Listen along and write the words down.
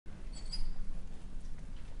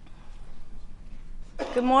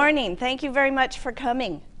Good morning. Thank you very much for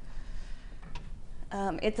coming.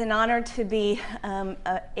 It's an honor to be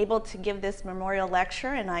able to give this memorial lecture,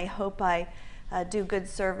 and I hope I do good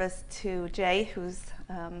service to Jay, who's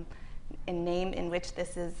in name in which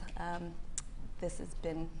this has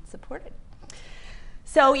been supported.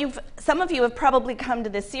 So some of you have probably come to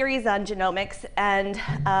this series on genomics, and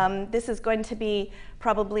this is going to be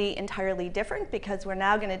probably entirely different because we're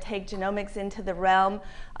now going to take genomics into the realm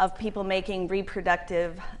of people making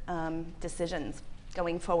reproductive decisions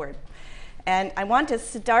going forward. And I want to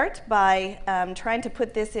start by trying to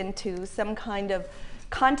put this into some kind of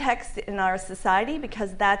context in our society,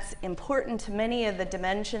 because that's important to many of the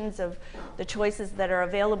dimensions of the choices that are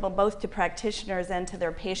available both to practitioners and to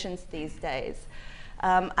their patients these days.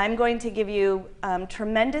 I'm going to give you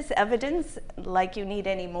tremendous evidence, like you need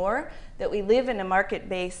any more, that we live in a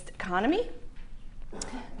market-based economy,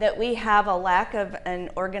 that we have a lack of an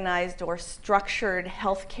organized or structured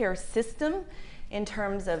healthcare system in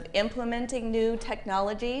terms of implementing new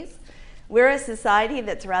technologies. We're a society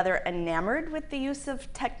that's rather enamored with the use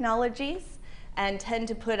of technologies and tend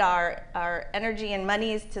to put our energy and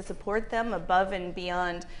monies to support them above and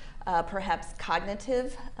beyond perhaps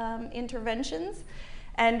cognitive interventions.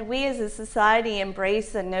 And we as a society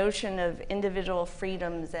embrace the notion of individual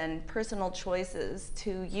freedoms and personal choices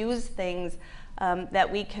to use things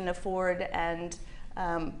that we can afford and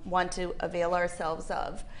want to avail ourselves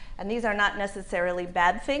of. And these are not necessarily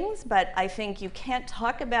bad things, but I think you can't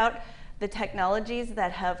talk about the technologies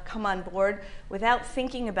that have come on board without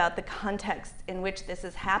thinking about the context in which this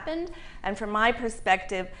has happened, and from my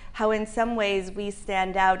perspective, how in some ways we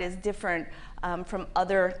stand out as different from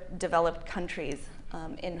other developed countries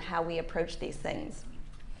in how we approach these things.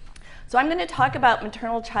 So I'm going to talk about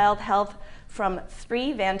maternal child health from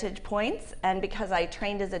 3 vantage points, and because I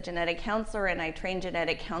trained as a genetic counselor and I train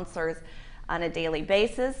genetic counselors on a daily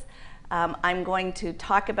basis, I'm going to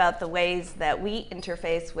talk about the ways that we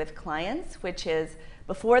interface with clients, which is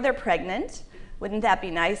before they're pregnant. Wouldn't that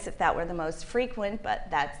be nice if that were the most frequent, but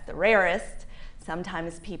that's the rarest.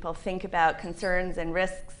 Sometimes people think about concerns and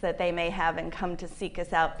risks that they may have and come to seek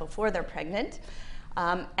us out before they're pregnant.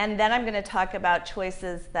 And then I'm going to talk about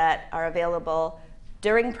choices that are available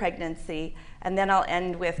during pregnancy, and then I'll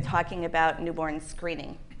end with talking about newborn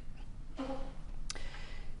screening.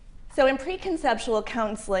 So in preconceptual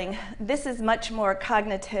counseling, this is much more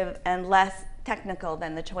cognitive and less technical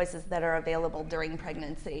than the choices that are available during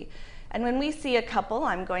pregnancy. And when we see a couple,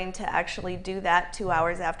 I'm going to actually do that 2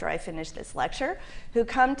 hours after I finish this lecture, who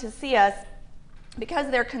come to see us because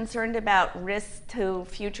they're concerned about risk to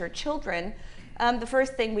future children. The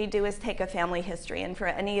first thing we do is take a family history, and for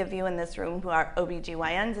any of you in this room who are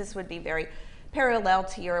OBGYNs, this would be very parallel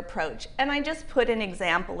to your approach. And I just put an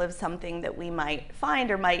example of something that we might find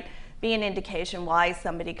or might be an indication why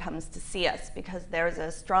somebody comes to see us, because there's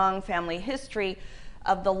a strong family history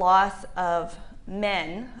of the loss of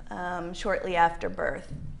men shortly after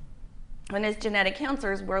birth. And as genetic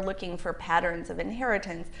counselors, we're looking for patterns of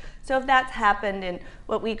inheritance. So if that's happened in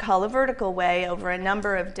what we call a vertical way over a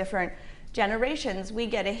number of different generations, we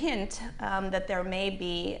get a hint that there may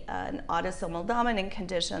be an autosomal dominant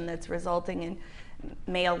condition that's resulting in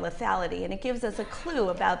male lethality. And it gives us a clue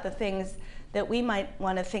about the things that we might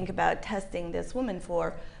want to think about testing this woman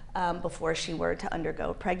for before she were to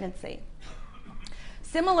undergo pregnancy.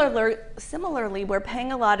 Similarly, we're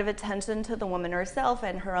paying a lot of attention to the woman herself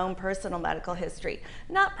and her own personal medical history.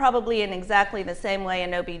 Not probably in exactly the same way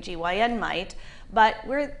an OBGYN might, but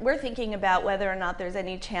we're thinking about whether or not there's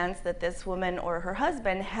any chance that this woman or her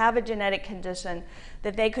husband have a genetic condition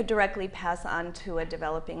that they could directly pass on to a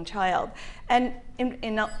developing child. And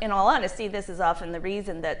in all honesty, this is often the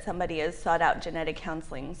reason that somebody has sought out genetic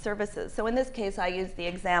counseling services. So in this case, I use the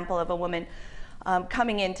example of a woman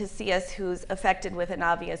coming in to see us who's affected with an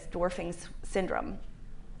obvious dwarfing syndrome.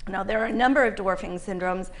 Now, there are a number of dwarfing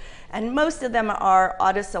syndromes, and most of them are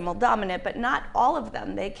autosomal dominant, but not all of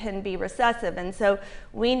them. They can be recessive, and so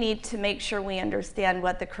we need to make sure we understand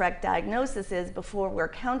what the correct diagnosis is before we're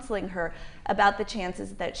counseling her about the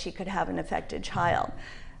chances that she could have an affected child.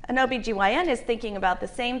 An OBGYN is thinking about the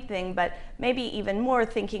same thing, but maybe even more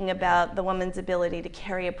thinking about the woman's ability to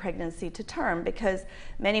carry a pregnancy to term, because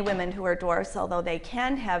many women who are dwarfs, although they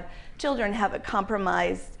can have children, have a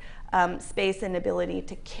compromised space and ability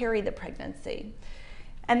to carry the pregnancy.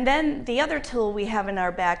 And then the other tool we have in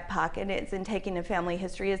our back pocket is in taking a family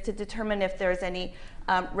history is to determine if there's any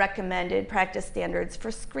recommended practice standards for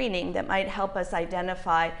screening that might help us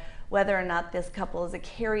identify whether or not this couple is a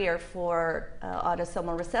carrier for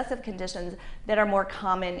autosomal recessive conditions that are more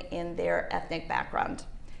common in their ethnic background.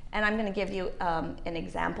 And I'm going to give you an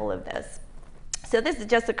example of this. So this is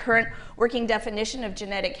just a current working definition of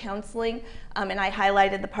genetic counseling, and I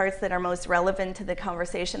highlighted the parts that are most relevant to the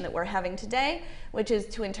conversation that we're having today, which is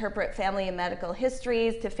to interpret family and medical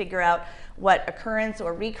histories, to figure out what occurrence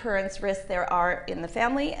or recurrence risks there are in the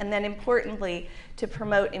family, and then importantly, to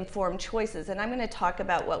promote informed choices. And I'm going to talk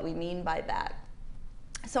about what we mean by that.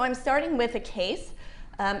 So I'm starting with a case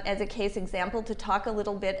as a case example to talk a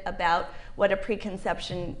little bit about what a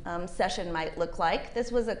preconception session might look like.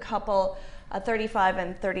 This was a couple, a 35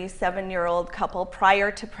 and 37-year-old couple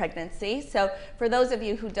prior to pregnancy. So for those of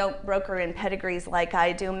you who don't broker in pedigrees like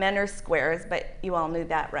I do, men are squares, but you all knew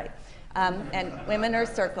that, right? And women are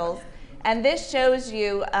circles. And this shows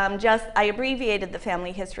you I abbreviated the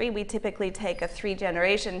family history. We typically take a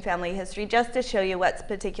 3-generation family history just to show you what's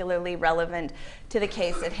particularly relevant to the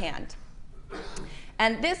case at hand.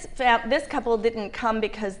 And this couple didn't come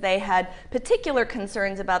because they had particular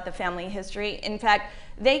concerns about the family history. In fact,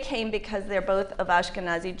 they came because they're both of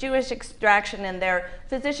Ashkenazi Jewish extraction, and their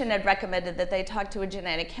physician had recommended that they talk to a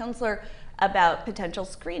genetic counselor about potential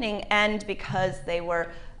screening, and because they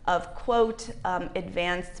were of, quote,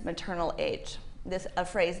 advanced maternal age. This a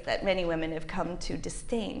phrase that many women have come to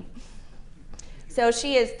disdain. So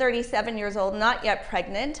she is 37 years old, not yet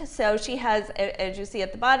pregnant. So she has, as you see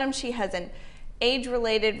at the bottom, she has an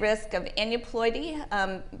age-related risk of aneuploidy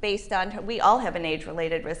based on her. We all have an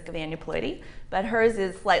age-related risk of aneuploidy, but hers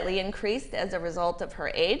is slightly increased as a result of her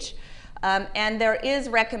age. And there is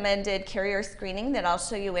recommended carrier screening that I'll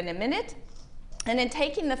show you in a minute. And in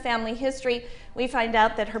taking the family history, we find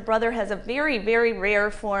out that her brother has a very, very rare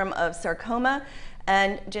form of sarcoma,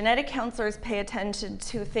 and genetic counselors pay attention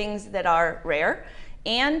to things that are rare.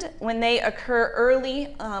 And when they occur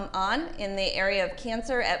early on in the area of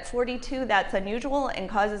cancer at 42, that's unusual and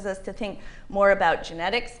causes us to think more about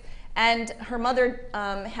genetics. And her mother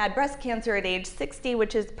had breast cancer at age 60,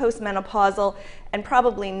 which is postmenopausal, and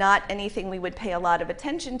probably not anything we would pay a lot of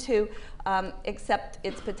attention to, except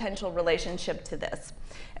its potential relationship to this.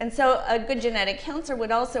 And so a good genetic counselor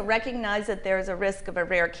would also recognize that there's a risk of a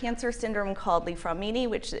rare cancer syndrome called Li-Fraumeni,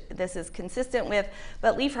 which this is consistent with,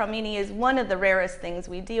 but Li-Fraumeni is one of the rarest things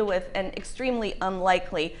we deal with, and extremely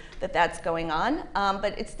unlikely that that's going on.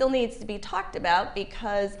 But it still needs to be talked about,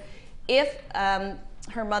 because if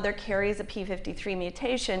her mother carries a p53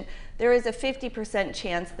 mutation, there is a 50%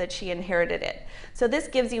 chance that she inherited it. So this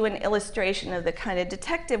gives you an illustration of the kind of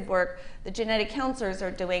detective work the genetic counselors are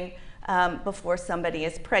doing before somebody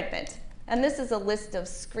is pregnant. And this is a list of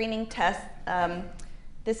screening tests.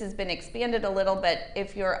 This has been expanded a little, but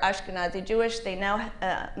if you're Ashkenazi Jewish, they now,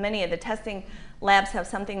 many of the testing labs have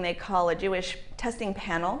something they call a Jewish testing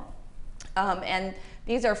panel. And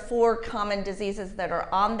these are 4 common diseases that are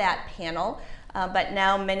on that panel. But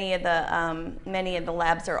now many of the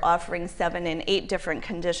labs are offering 7 and 8 different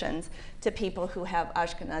conditions to people who have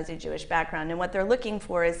Ashkenazi Jewish background. And what they're looking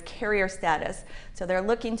for is carrier status. So they're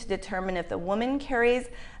looking to determine if the woman carries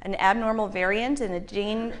an abnormal variant in a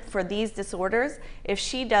gene for these disorders. If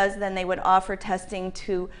she does, then they would offer testing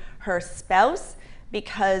to her spouse,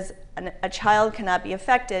 because a child cannot be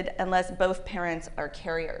affected unless both parents are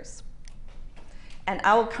carriers. And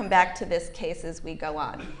I will come back to this case as we go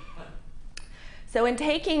on. So in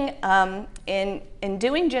doing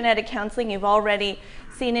genetic counseling, you've already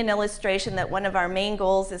seen an illustration that one of our main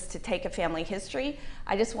goals is to take a family history.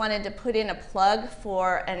 I just wanted to put in a plug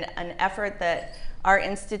for an effort that our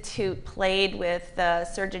institute played with the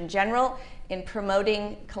Surgeon General in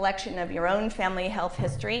promoting collection of your own family health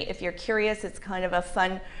history. If you're curious, it's kind of a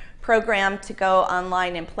fun program to go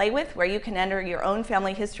online and play with, where you can enter your own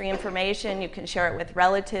family history information, you can share it with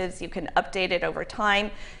relatives, you can update it over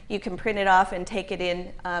time, you can print it off and take it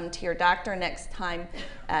in to your doctor next time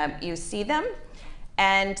you see them.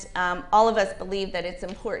 And all of us believe that it's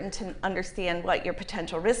important to understand what your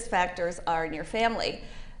potential risk factors are in your family.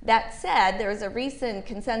 That said, there's a recent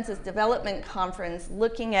consensus development conference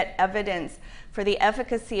looking at evidence for the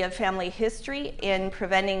efficacy of family history in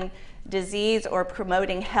preventing disease or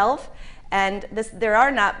promoting health. And there are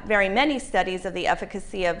not very many studies of the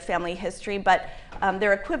efficacy of family history, but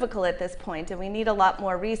they're equivocal at this point, and we need a lot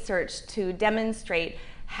more research to demonstrate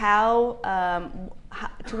to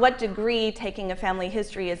what degree taking a family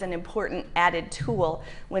history is an important added tool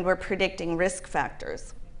when we're predicting risk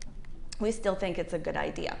factors. We still think it's a good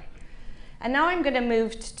idea. And now I'm going to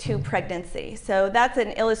move to pregnancy. So that's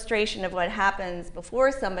an illustration of what happens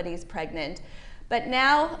before somebody's pregnant. But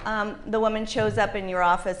now the woman shows up in your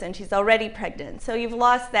office and she's already pregnant. So you've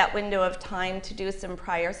lost that window of time to do some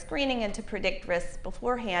prior screening and to predict risks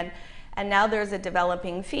beforehand. and now there's a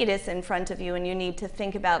developing fetus in front of you, and you need to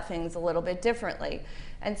think about things a little bit differently.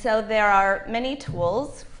 And so there are many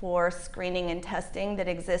tools for screening and testing that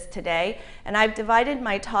exist today, and I've divided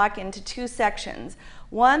my talk into two sections.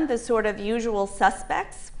 One, the sort of usual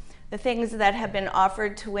suspects, the things that have been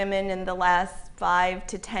offered to women in the last 5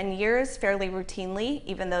 to 10 years fairly routinely,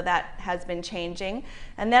 even though that has been changing.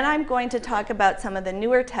 And then I'm going to talk about some of the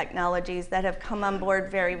newer technologies that have come on board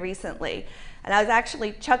very recently. And I was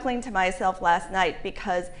actually chuckling to myself last night,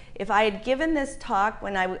 because if I had given this talk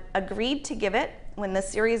when I agreed to give it, when the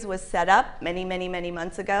series was set up many, many, many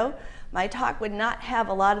months ago, my talk would not have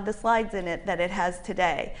a lot of the slides in it that it has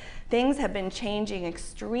today. Things have been changing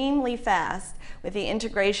extremely fast with the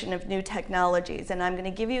integration of new technologies, and I'm going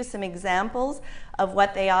to give you some examples of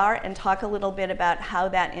what they are and talk a little bit about how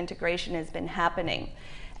that integration has been happening.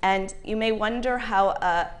 And you may wonder how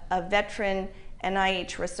a veteran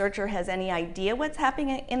NIH researcher has any idea what's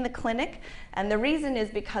happening in the clinic, and the reason is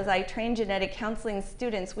because I train genetic counseling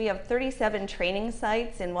students. We have 37 training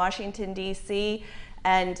sites in Washington, D.C.,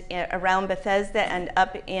 and around Bethesda and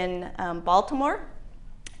up in Baltimore.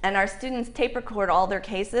 And our students tape record all their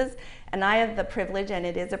cases, and I have the privilege, and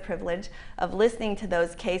it is a privilege, of listening to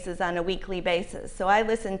those cases on a weekly basis. So I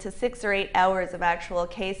listen to 6 or 8 hours of actual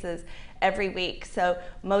cases every week. So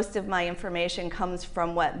most of my information comes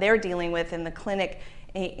from what they're dealing with in the clinic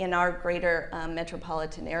in our greater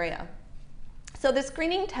metropolitan area. So the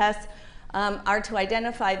screening tests are to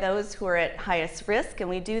identify those who are at highest risk, and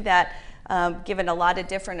we do that given a lot of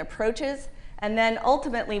different approaches. And then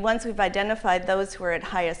ultimately, once we've identified those who are at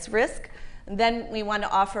highest risk, then we want to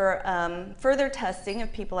offer further testing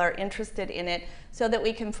if people are interested in it, so that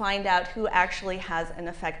we can find out who actually has an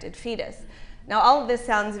affected fetus. Now, all of this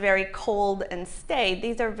sounds very cold and staid.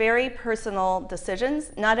 These are very personal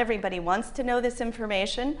decisions. Not everybody wants to know this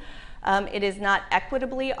information. It is not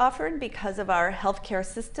equitably offered because of our healthcare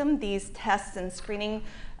system. These tests and screening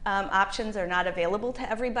options are not available to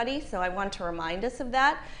everybody, so I want to remind us of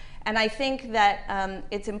that. And I think that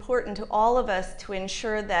it's important to all of us to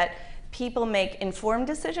ensure that people make informed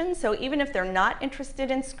decisions. So even if they're not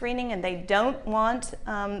interested in screening and they don't want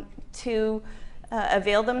to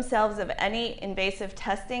avail themselves of any invasive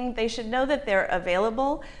testing, they should know that they're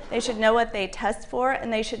available, they should know what they test for,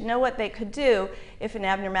 and they should know what they could do if an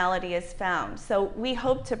abnormality is found. So we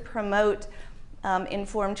hope to promote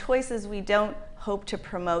informed choices. We don't hope to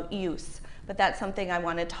promote use, but that's something I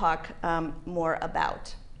want to talk more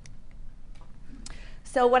about.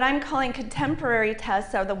 So what I'm calling contemporary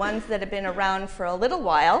tests are the ones that have been around for a little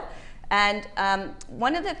while. And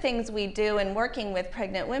one of the things we do in working with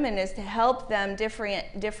pregnant women is to help them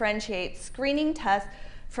differentiate screening tests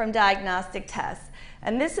from diagnostic tests.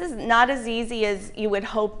 And this is not as easy as you would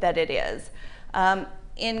hope that it is.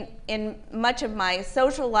 In much of my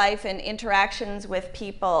social life and interactions with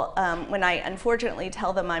people, when I unfortunately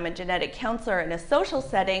tell them I'm a genetic counselor in a social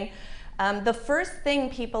setting, the first thing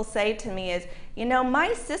people say to me is, you know,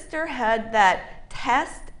 my sister had that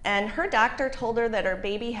test and her doctor told her that her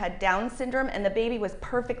baby had Down syndrome and the baby was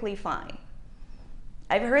perfectly fine.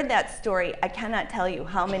 I've heard that story, I cannot tell you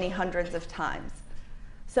how many hundreds of times.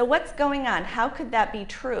 So what's going on? How could that be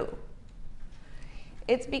true?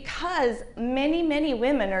 It's because many, many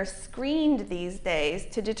women are screened these days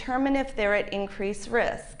to determine if they're at increased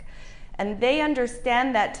risk. And they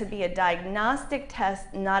understand that to be a diagnostic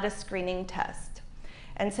test, not a screening test.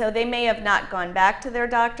 And so they may have not gone back to their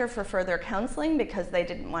doctor for further counseling because they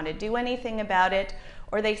didn't want to do anything about it,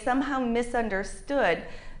 or they somehow misunderstood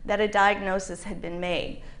that a diagnosis had been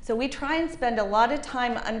made. So we try and spend a lot of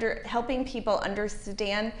time helping people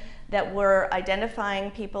understand that we're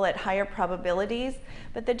identifying people at higher probabilities,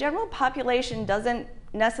 but the general population doesn't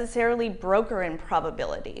necessarily broker in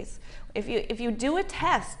probabilities. If you do a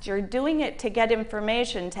test, you're doing it to get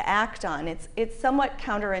information to act on. It's somewhat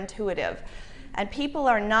counterintuitive. And people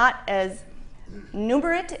are not as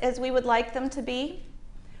numerate as we would like them to be.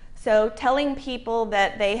 So telling people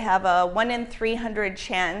that they have a 1 in 300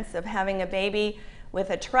 chance of having a baby with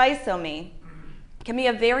a trisomy can be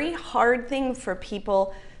a very hard thing for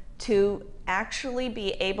people to actually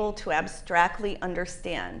be able to abstractly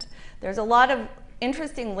understand. There's a lot of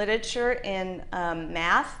interesting literature in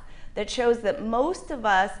math that shows that most of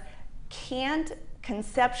us can't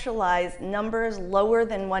conceptualize numbers lower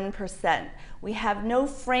than 1%. We have no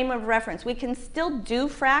frame of reference. We can still do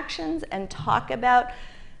fractions and talk about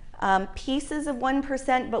pieces of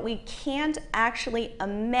 1%, but we can't actually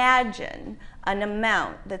imagine an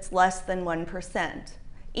amount that's less than 1%,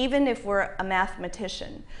 even if we're a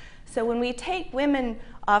mathematician. So when we take women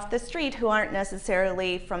off the street who aren't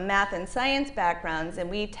necessarily from math and science backgrounds, and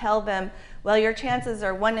we tell them, well, your chances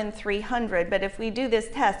are 1 in 300, but if we do this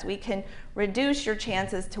test, we can reduce your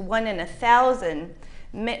chances to 1 in 1,000,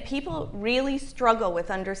 people really struggle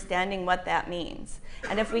with understanding what that means.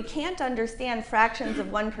 And if we can't understand fractions of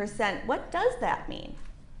 1%, what does that mean?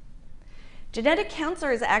 Genetic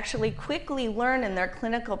counselors actually quickly learn in their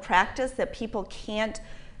clinical practice that people can't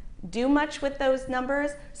do much with those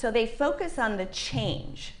numbers, so they focus on the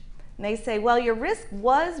change. And they say, well, your risk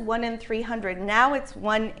was 1 in 300, now it's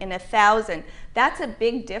 1 in 1,000. That's a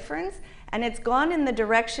big difference, and it's gone in the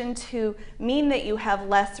direction to mean that you have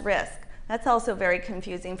less risk. That's also very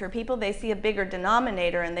confusing for people. They see a bigger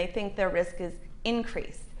denominator and they think their risk is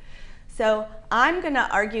increased. So I'm going to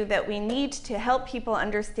argue that we need to help people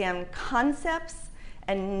understand concepts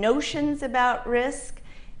and notions about risk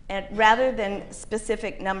rather than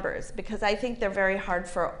specific numbers, because I think they're very hard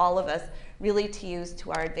for all of us really to use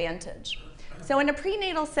to our advantage. So in a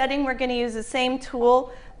prenatal setting, we're going to use the same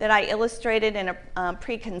tool that I illustrated in a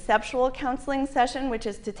preconceptual counseling session, which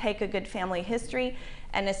is to take a good family history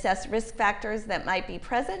and assess risk factors that might be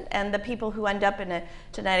present. And the people who end up in a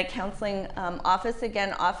genetic counseling office,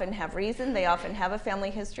 again, often have reason. They often have a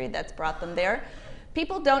family history that's brought them there.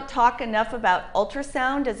 People don't talk enough about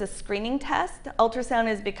ultrasound as a screening test. Ultrasound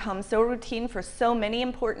has become so routine for so many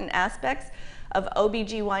important aspects of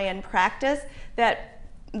OBGYN practice that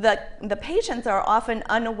the patients are often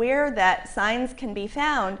unaware that signs can be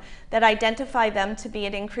found that identify them to be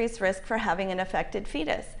at increased risk for having an affected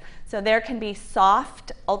fetus. So there can be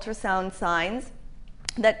soft ultrasound signs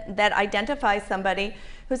that identify somebody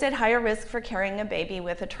who's at higher risk for carrying a baby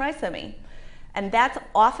with a trisomy. And that's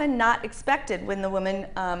often not expected when the woman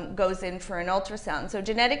goes in for an ultrasound. So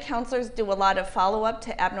genetic counselors do a lot of follow-up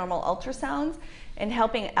to abnormal ultrasounds and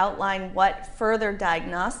helping outline what further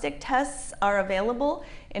diagnostic tests are available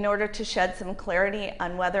in order to shed some clarity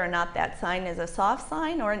on whether or not that sign is a soft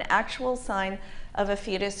sign or an actual sign of a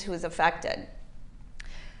fetus who is affected.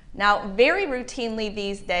 Now, very routinely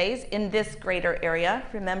these days in this greater area,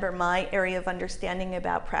 remember my area of understanding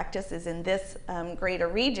about practice is in this greater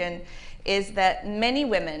region, is that many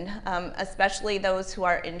women, especially those who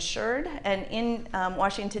are insured, and in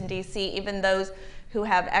Washington, D.C., even those who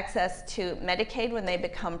have access to Medicaid when they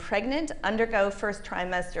become pregnant, undergo first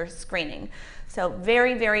trimester screening. So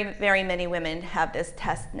very, very, very many women have this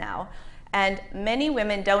test now. And many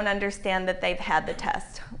women don't understand that they've had the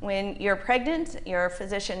test. When you're pregnant, your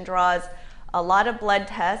physician draws a lot of blood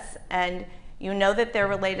tests, and you know that they're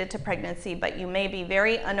related to pregnancy, but you may be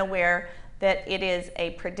very unaware that it is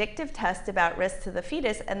a predictive test about risk to the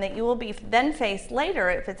fetus, and that you will be then faced later,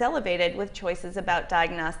 if it's elevated, with choices about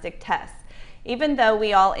diagnostic tests. Even though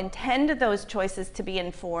we all intend those choices to be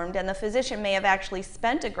informed, and the physician may have actually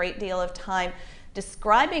spent a great deal of time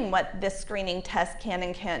describing what this screening test can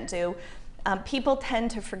and can't do, people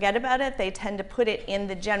tend to forget about it. They tend to put it in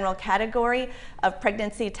the general category of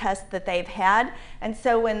pregnancy tests that they've had. And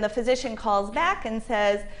so when the physician calls back and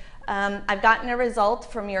says, I've gotten a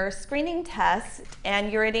result from your screening test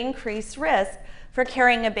and you're at increased risk for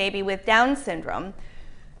carrying a baby with Down syndrome,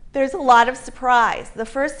 there's a lot of surprise. The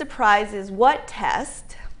first surprise is what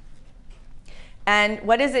test? And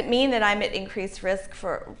what does it mean that I'm at increased risk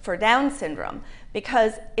for Down syndrome?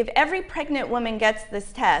 Because if every pregnant woman gets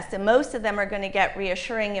this test, and most of them are going to get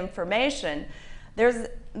reassuring information,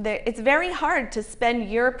 it's very hard to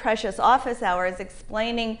spend your precious office hours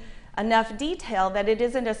explaining enough detail that it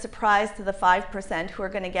isn't a surprise to the 5% who are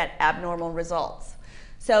going to get abnormal results.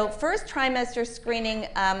 So first trimester screening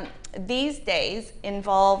these days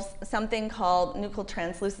involves something called nuchal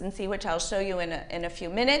translucency, which I'll show you in a few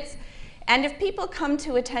minutes. And if people come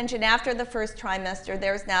to attention after the first trimester,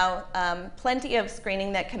 there's now plenty of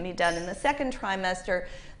screening that can be done in the second trimester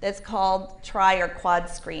that's called tri or quad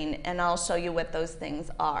screen, and I'll show you what those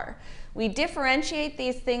things are. We differentiate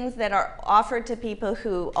these things that are offered to people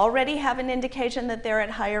who already have an indication that they're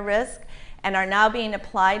at higher risk and are now being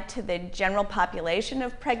applied to the general population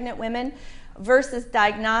of pregnant women versus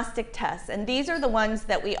diagnostic tests. And these are the ones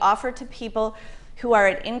that we offer to people who are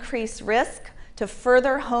at increased risk to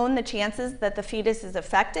further hone the chances that the fetus is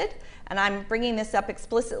affected. And I'm bringing this up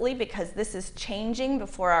explicitly because this is changing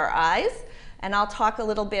before our eyes. And I'll talk a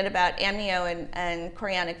little bit about amnio and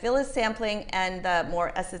chorionic villus sampling and the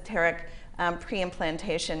more esoteric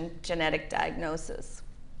pre-implantation genetic diagnosis.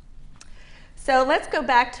 So let's go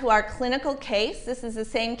back to our clinical case. This is the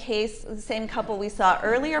same case, the same couple we saw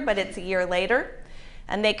earlier, but it's a year later.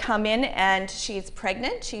 And they come in and she's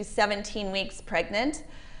pregnant. She's 17 weeks pregnant.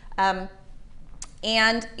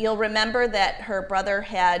 And you'll remember that her brother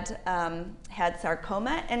had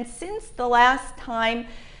sarcoma, and since the last time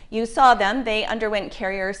you saw them, they underwent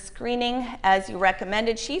carrier screening as you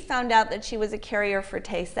recommended. She found out that she was a carrier for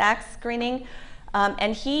Tay-Sachs screening,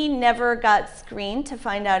 and he never got screened to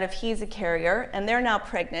find out if he's a carrier, and they're now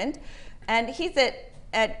pregnant. And he's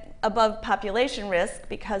at above population risk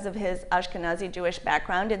because of his Ashkenazi Jewish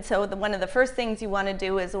background, and so one of the first things you want to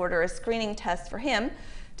do is order a screening test for him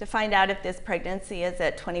to find out if this pregnancy is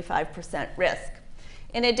at 25% risk.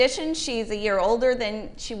 In addition, she's a year older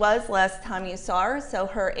than she was last time you saw her, so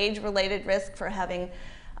her age-related risk for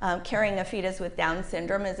carrying a fetus with Down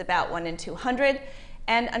syndrome is about 1 in 200.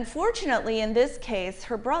 And unfortunately, in this case,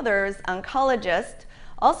 her brother's oncologist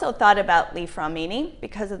also thought about Li-Fraumeni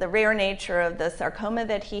because of the rare nature of the sarcoma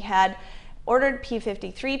that he had, ordered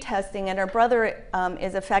P53 testing, and her brother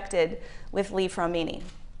is affected with Li-Fraumeni.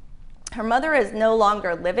 Her mother is no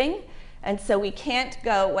longer living, and so we can't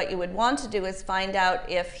go. What you would want to do is find out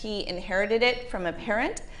if he inherited it from a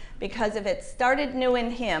parent, because if it started new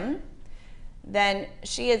in him, then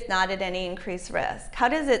she is not at any increased risk. How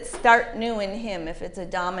does it start new in him if it's a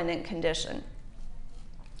dominant condition?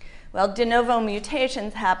 Well, de novo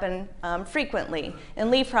mutations happen frequently. In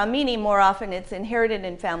Li-Fraumeni, more often it's inherited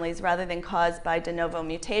in families rather than caused by de novo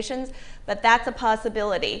mutations, but that's a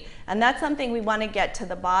possibility. And that's something we want to get to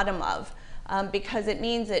the bottom of, because it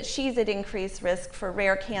means that she's at increased risk for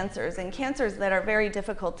rare cancers, and cancers that are very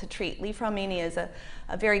difficult to treat. Li-Fraumeni is a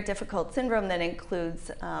very difficult syndrome that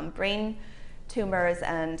includes brain tumors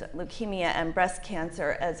and leukemia and breast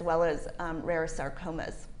cancer, as well as rare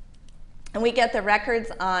sarcomas. And we get the records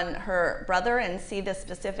on her brother and see the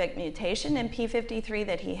specific mutation in P53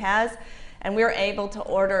 that he has, and we're able to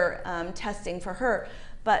order testing for her.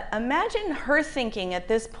 But imagine her thinking at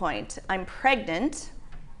this point, I'm pregnant.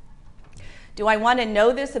 Do I want to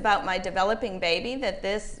know this about my developing baby, that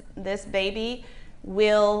this baby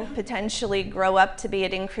will potentially grow up to be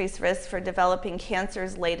at increased risk for developing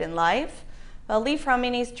cancers late in life? Well,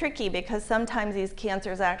 Li-Fraumeni is tricky because sometimes these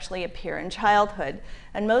cancers actually appear in childhood,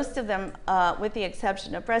 and most of them, with the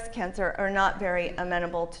exception of breast cancer, are not very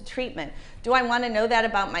amenable to treatment. Do I want to know that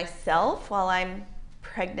about myself while I'm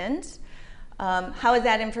pregnant? How is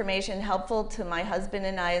that information helpful to my husband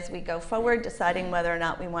and I as we go forward, deciding whether or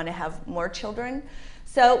not we want to have more children?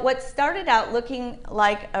 So what started out looking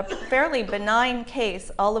like a fairly benign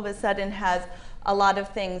case all of a sudden has a lot of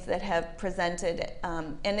things that have presented.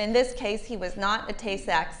 And in this case, he was not a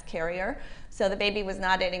Tay-Sachs carrier, so the baby was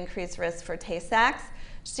not at increased risk for Tay-Sachs.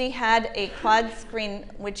 She had a quad screen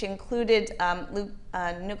which included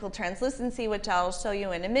nuchal translucency, which I'll show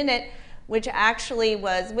you in a minute, which actually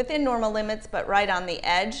was within normal limits but right on the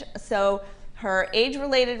edge. So her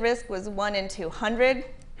age-related risk was 1 in 200.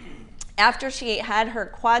 After she had her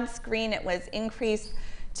quad screen, it was increased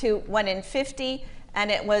to 1 in 50. And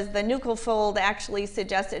it was the nuchal fold actually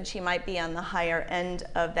suggested she might be on the higher end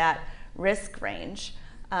of that risk range.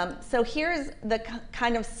 So here's the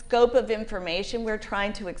kind of scope of information we're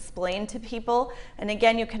trying to explain to people. And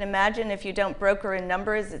again, you can imagine if you don't broker in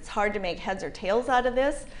numbers, it's hard to make heads or tails out of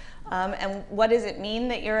this. And what does it mean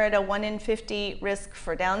that you're at a 1 in 50 risk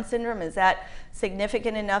for Down syndrome? Is that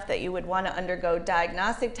significant enough that you would want to undergo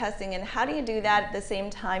diagnostic testing? And how do you do that at the same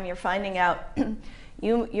time you're finding out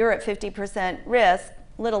you're at 50% risk,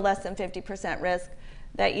 a little less than 50% risk,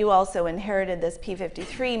 that you also inherited this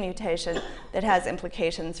P53 mutation that has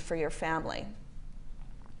implications for your family.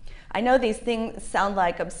 I know these things sound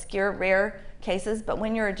like obscure, rare cases, but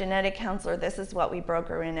when you're a genetic counselor, this is what we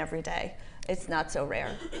broker in every day. It's not so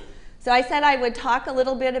rare. So I said I would talk a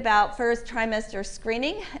little bit about first trimester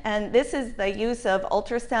screening, and this is the use of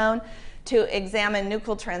ultrasound to examine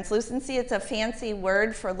nuchal translucency. It's a fancy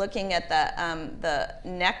word for looking at the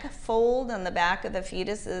neck fold on the back of the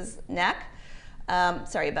fetus's neck.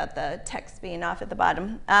 Sorry about the text being off at the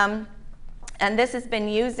bottom. And this has been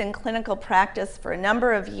used in clinical practice for a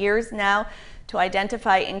number of years now to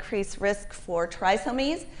identify increased risk for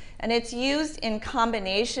trisomies. And it's used in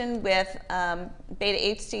combination with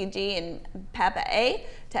beta-HCG and PAPA-A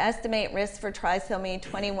to estimate risk for trisomy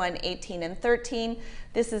 21, 18, and 13.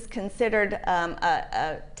 This is considered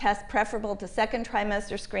a test preferable to second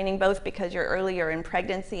trimester screening, both because you're earlier in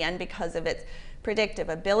pregnancy and because of its predictive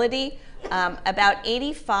ability. About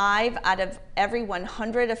 85 out of every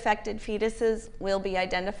 100 affected fetuses will be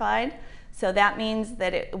identified. So that means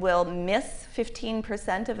that it will miss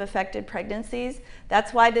 15% of affected pregnancies.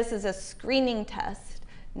 That's why this is a screening test,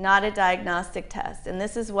 not a diagnostic test. And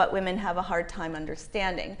this is what women have a hard time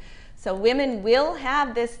understanding. So women will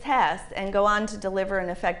have this test and go on to deliver an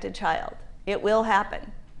affected child. It will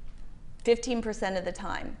happen 15% of the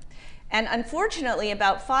time. And unfortunately,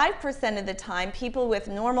 about 5% of the time, people with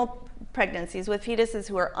normal pregnancies, with fetuses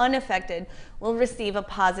who are unaffected, will receive a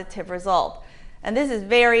positive result. And this is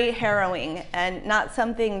very harrowing and not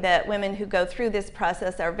something that women who go through this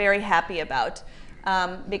process are very happy about,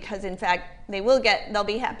 because in fact they'll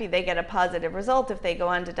be happy they get a positive result if they go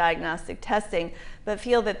on to diagnostic testing, but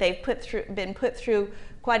feel that they've been put through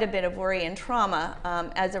quite a bit of worry and trauma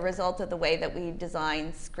as a result of the way that we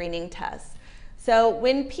design screening tests. So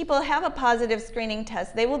when people have a positive screening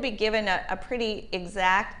test, they will be given a pretty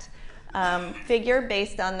exact figure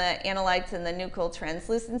based on the analytes and the nuchal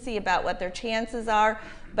translucency about what their chances are,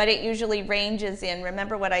 but it usually ranges in,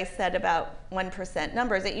 remember what I said about 1%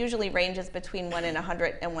 numbers, it usually ranges between 1 in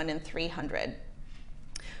 100 and 1 in 300.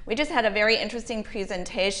 We just had a very interesting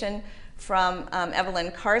presentation from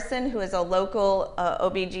Evelyn Carson, who is a local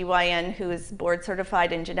OBGYN who is board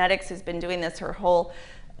certified in genetics, who's been doing this her whole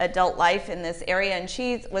adult life in this area, and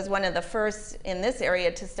she was one of the first in this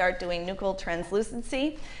area to start doing nuchal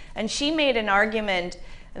translucency. And she made an argument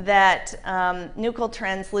that nuchal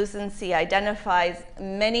translucency identifies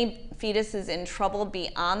many fetuses in trouble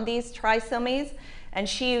beyond these trisomies, and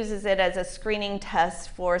she uses it as a screening test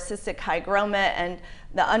for cystic hygroma and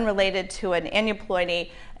the unrelated to an aneuploidy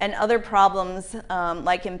and other problems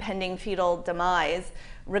like impending fetal demise,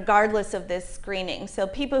 regardless of this screening. So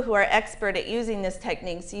people who are expert at using this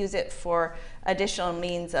techniques use it for additional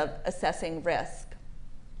means of assessing risk.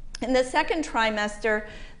 In the second trimester,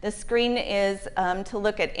 the screen is to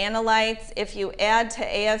look at analytes. If you add to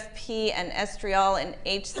AFP and estriol and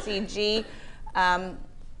HCG,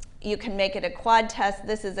 you can make it a quad test.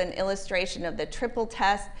 This is an illustration of the triple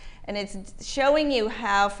test, and it's showing you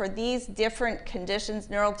how for these different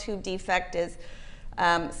conditions, neural tube defect is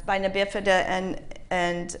spina bifida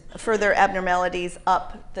and further abnormalities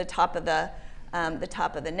up the top of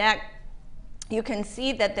the neck. You can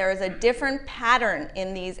see that there is a different pattern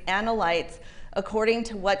in these analytes according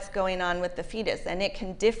to what's going on with the fetus, and it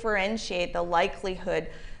can differentiate the likelihood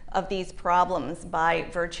of these problems by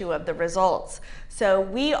virtue of the results. So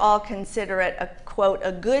we all consider it a, quote,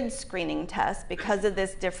 a good screening test because of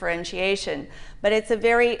this differentiation, but it's a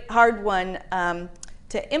very hard one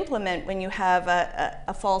to implement when you have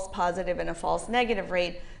a false positive and a false negative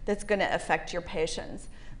rate that's going to affect your patients.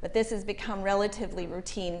 But this has become relatively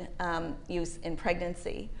routine use in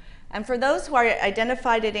pregnancy. And for those who are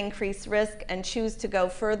identified at increased risk and choose to go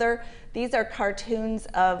further, these are cartoons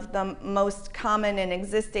of the most common and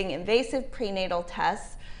existing invasive prenatal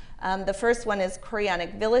tests. The first one is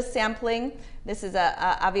chorionic villus sampling. This is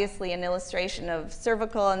obviously an illustration of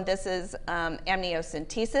cervical, and this is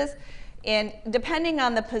amniocentesis. And depending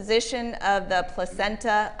on the position of the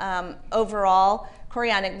placenta overall,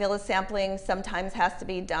 chorionic villus sampling sometimes has to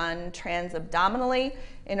be done transabdominally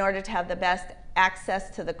in order to have the best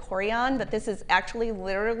access to the chorion, but this is actually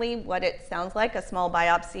literally what it sounds like, a small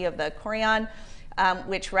biopsy of the chorion,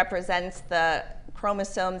 which represents the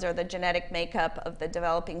chromosomes or the genetic makeup of the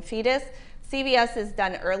developing fetus. CVS is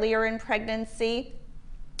done earlier in pregnancy,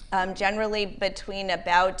 generally between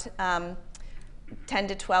about 10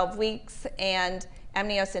 to 12 weeks, and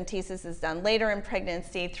amniocentesis is done later in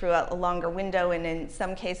pregnancy through a longer window, and in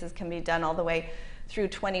some cases can be done all the way through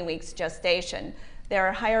 20 weeks gestation. There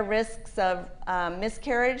are higher risks of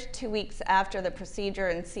miscarriage 2 weeks after the procedure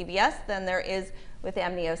in CVS than there is with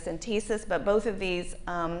amniocentesis, but both of these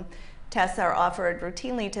tests are offered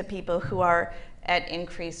routinely to people who are at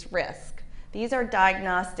increased risk. These are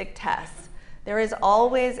diagnostic tests. There is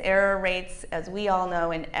always error rates, as we all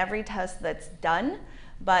know, in every test that's done,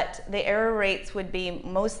 but the error rates would be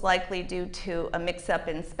most likely due to a mix-up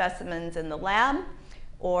in specimens in the lab,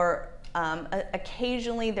 or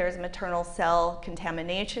occasionally there's maternal cell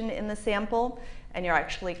contamination in the sample, and you're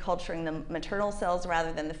actually culturing the maternal cells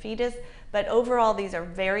rather than the fetus. But overall, these are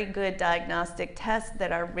very good diagnostic tests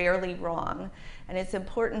that are rarely wrong. And it's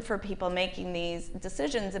important for people making these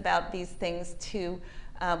decisions about these things to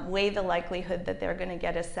weigh the likelihood that they're going to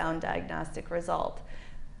get a sound diagnostic result.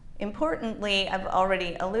 Importantly, I've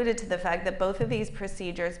already alluded to the fact that both of these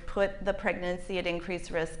procedures put the pregnancy at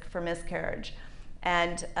increased risk for miscarriage.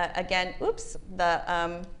 And again,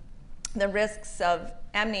 the risks of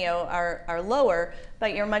amnio are lower,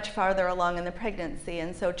 but you're much farther along in the pregnancy.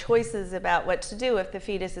 And so choices about what to do if the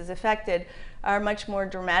fetus is affected are much more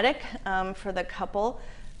dramatic for the couple.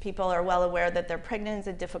 People are well aware that they're pregnant. It's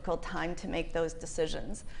a difficult time to make those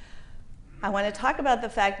decisions. I want to talk about the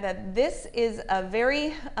fact that this is a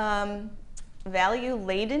very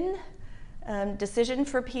value-laden decision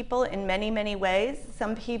for people in many, many ways.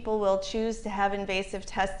 Some people will choose to have invasive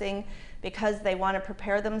testing because they want to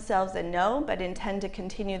prepare themselves and know, but intend to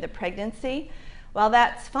continue the pregnancy, While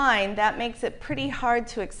that's fine, that makes it pretty hard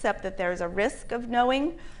to accept that there's a risk of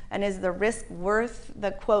knowing, and is the risk worth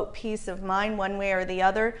the, quote, peace of mind one way or the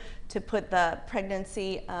other to put the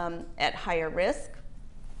pregnancy at higher risk.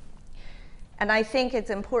 And I think it's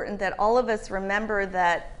important that all of us remember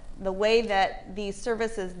that the way that these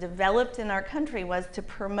services developed in our country was to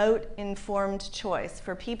promote informed choice,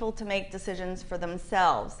 for people to make decisions for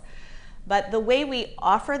themselves. But the way we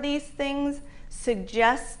offer these things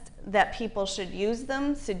suggests that people should use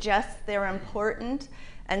them, suggests they're important,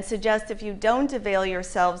 and suggests if you don't avail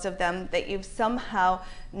yourselves of them that you've somehow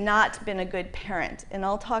not been a good parent. And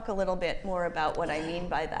I'll talk a little bit more about what I mean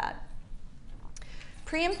by that.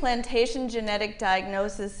 Pre-implantation genetic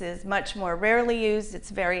diagnosis is much more rarely used. It's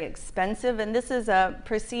very expensive, and this is a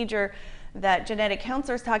procedure that genetic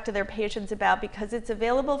counselors talk to their patients about because it's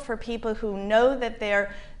available for people who know that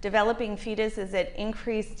their developing fetus is at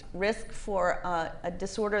increased risk for a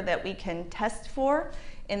disorder that we can test for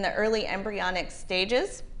in the early embryonic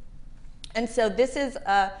stages. And so this is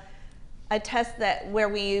a test where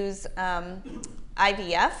we use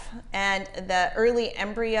IVF, and the early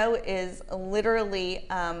embryo is literally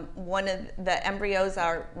one of the embryos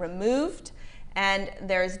are removed, and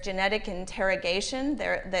there's genetic interrogation.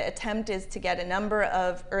 The attempt is to get a number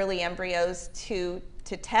of early embryos to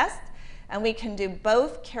test, and we can do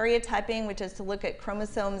both karyotyping, which is to look at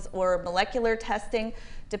chromosomes, or molecular testing,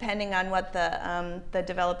 depending on what the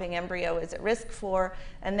developing embryo is at risk for,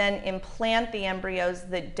 and then implant the embryos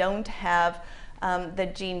that don't have the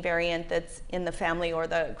gene variant that's in the family or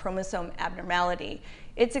the chromosome abnormality.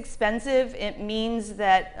 It's expensive. It means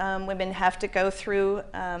that women have to go through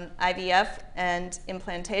IVF and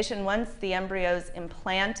implantation. Once the embryos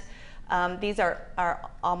implant, these are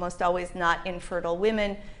almost always not infertile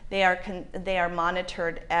women. They are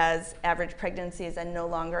monitored as average pregnancies and no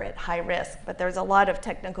longer at high risk. But there's a lot of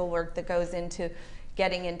technical work that goes into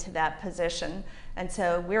getting into that position. And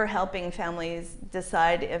so we're helping families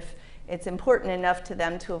decide if it's important enough to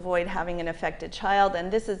them to avoid having an affected child.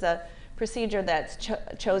 And this is a procedure that's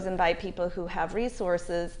chosen by people who have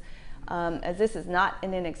resources, as this is not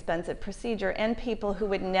an inexpensive procedure, and people who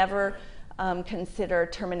would never consider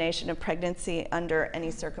termination of pregnancy under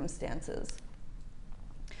any circumstances.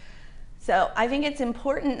 So I think it's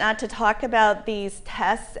important not to talk about these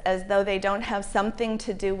tests as though they don't have something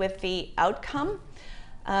to do with the outcome.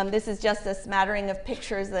 This is just a smattering of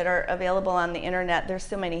pictures that are available on the internet. There's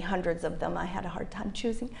so many hundreds of them, I had a hard time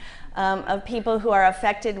choosing, of people who are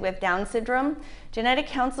affected with Down syndrome. Genetic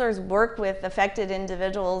counselors work with affected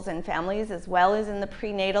individuals and families as well as in the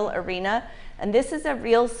prenatal arena. And this is a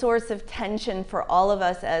real source of tension for all of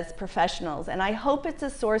us as professionals. And I hope it's a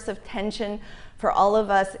source of tension for all of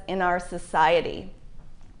us in our society.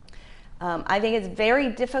 I think it's very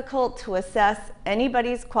difficult to assess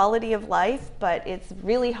anybody's quality of life, but it's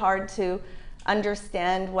really hard to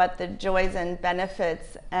understand what the joys and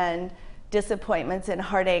benefits and disappointments and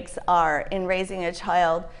heartaches are in raising a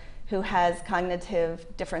child who has cognitive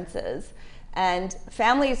differences. And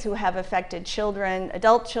families who have affected children,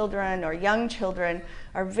 adult children or young children,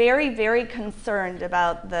 are very, very concerned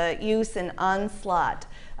about the use and onslaught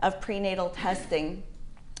of prenatal testing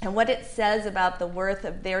and what it says about the worth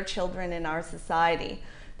of their children in our society.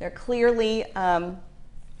 There clearly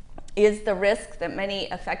is the risk that many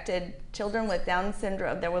affected children with Down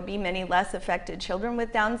syndrome, there will be many less affected children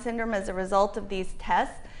with Down syndrome as a result of these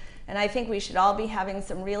tests. And I think we should all be having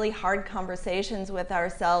some really hard conversations with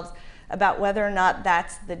ourselves about whether or not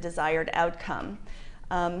that's the desired outcome.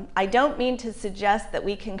 I don't mean to suggest that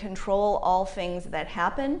we can control all things that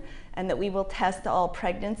happen and that we will test all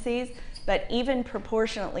pregnancies, but even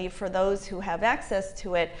proportionately for those who have access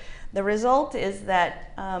to it, the result is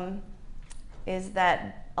that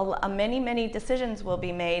many, many decisions will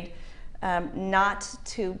be made not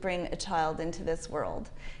to bring a child into this world.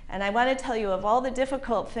 And I want to tell you, of all the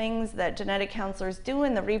difficult things that genetic counselors do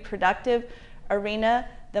in the reproductive arena,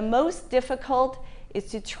 the most difficult is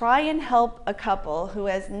to try and help a couple who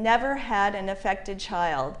has never had an affected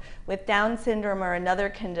child with Down syndrome or another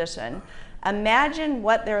condition. Imagine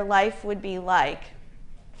what their life would be like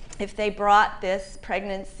if they brought this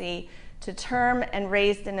pregnancy to term and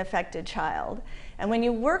raised an affected child. And when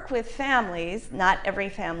you work with families, not every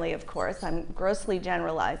family, of course, I'm grossly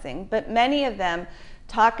generalizing, but many of them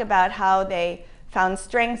talk about how they found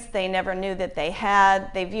strengths they never knew that they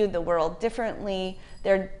had. They viewed the world differently.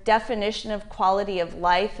 Their definition of quality of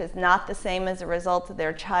life is not the same as a result of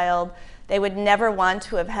their child. They would never want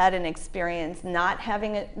to have had an experience not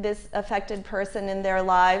having this affected person in their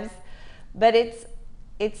lives. But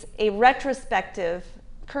it's a retrospective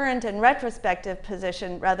current and retrospective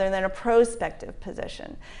position rather than a prospective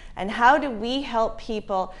position. And how do we help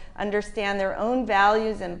people understand their own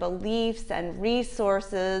values and beliefs and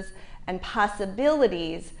resources and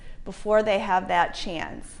possibilities before they have that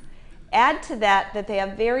chance? Add to that that they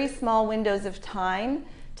have very small windows of time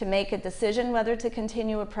to make a decision whether to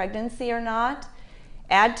continue a pregnancy or not.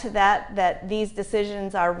 Add to that that these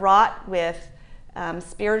decisions are wrought with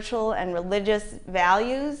spiritual and religious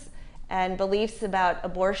values and beliefs about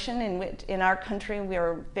abortion, in which in our country we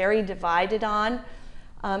are very divided on.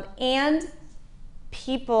 And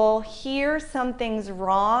people hear something's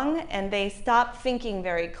wrong and they stop thinking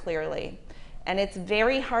very clearly. And it's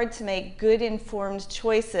very hard to make good informed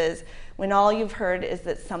choices when all you've heard is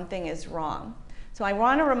that something is wrong. So I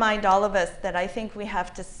want to remind all of us that I think we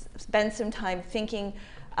have to spend some time thinking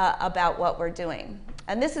about what we're doing.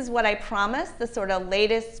 And this is what I promised, the sort of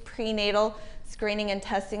latest prenatal screening and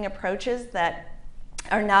testing approaches that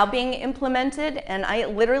are now being implemented, and I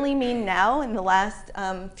literally mean now in the last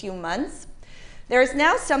few months. There is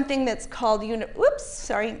now something that's called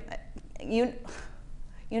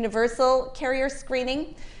universal carrier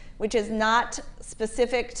screening, which is not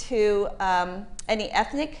specific to any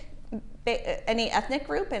ethnic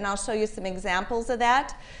group, and I'll show you some examples of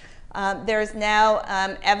that. There's now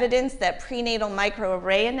evidence that prenatal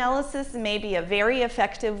microarray analysis may be a very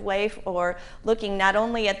effective way for looking not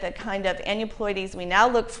only at the kind of aneuploidies we now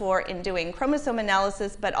look for in doing chromosome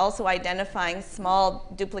analysis, but also identifying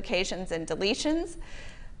small duplications and deletions.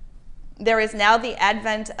 There is now the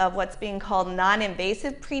advent of what's being called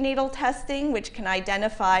non-invasive prenatal testing, which can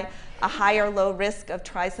identify a high or low risk of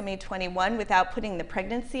trisomy 21 without putting the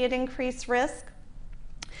pregnancy at increased risk.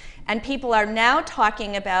 And people are now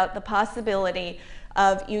talking about the possibility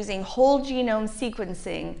of using whole genome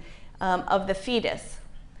sequencing of the fetus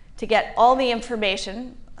to get all the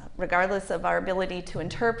information, regardless of our ability to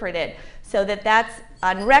interpret it, so that that's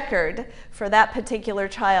on record for that particular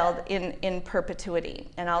child in perpetuity.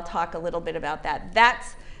 And I'll talk a little bit about that.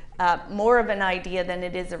 That's more of an idea than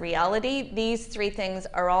it is a reality. These three things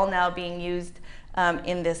are all now being used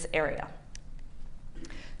in this area.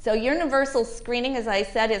 So universal screening, as I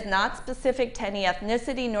said, is not specific to any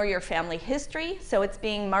ethnicity nor your family history. So it's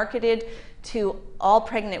being marketed to all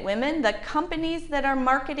pregnant women. The companies that are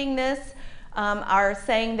marketing this are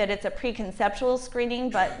saying that it's a preconceptual screening,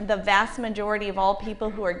 but the vast majority of all people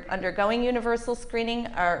who are undergoing universal screening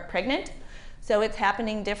are pregnant. So it's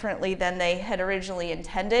happening differently than they had originally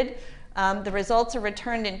intended. The results are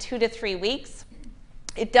returned in 2 to 3 weeks.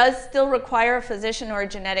 It does still require a physician or a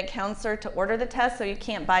genetic counselor to order the test, so you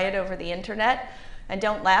can't buy it over the internet. And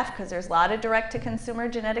don't laugh, because there's a lot of direct-to-consumer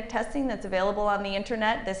genetic testing that's available on the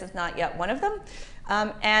internet. This is not yet one of them.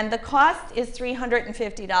 And the cost is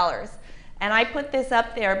 $350. And I put this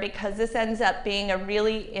up there because this ends up being a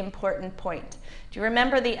really important point. Do you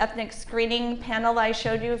remember the ethnic screening panel I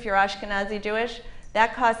showed you if you're Ashkenazi Jewish?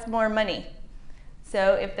 That costs more money.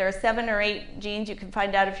 So if there are 7 or 8 genes you can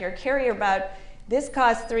find out if you're a carrier about, this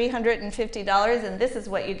costs $350, and this is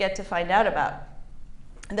what you get to find out about.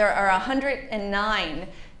 There are 109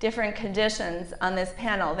 different conditions on this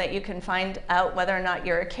panel that you can find out whether or not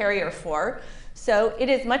you're a carrier for. So it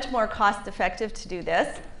is much more cost effective to do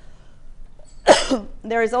this.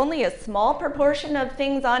 There is only a small proportion of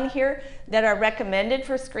things on here that are recommended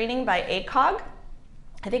for screening by ACOG.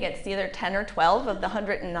 I think it's either 10 or 12 of the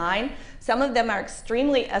 109. Some of them are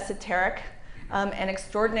extremely esoteric and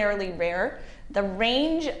extraordinarily rare. The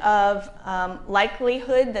range of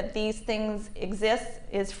likelihood that these things exist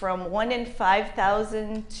is from 1 in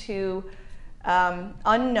 5,000 to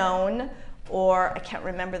unknown, or I can't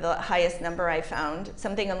remember the highest number I found,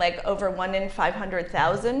 something like over 1 in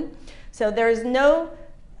 500,000. So there's no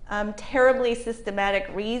terribly systematic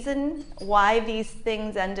reason why these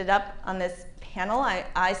things ended up on this panel.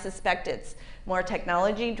 I suspect it's more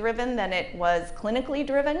technology driven than it was clinically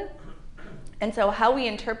driven. And so how we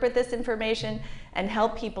interpret this information and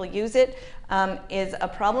help people use it is a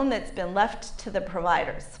problem that's been left to the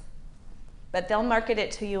providers. But they'll market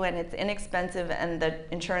it to you, and it's inexpensive, and the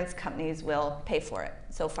insurance companies will pay for it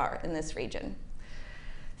so far in this region.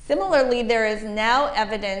 Similarly, there is now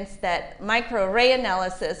evidence that microarray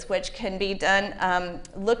analysis, which can be done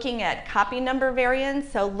looking at copy number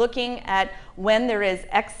variants, so looking at when there is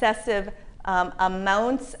excessive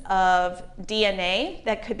amounts of DNA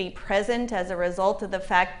that could be present as a result of the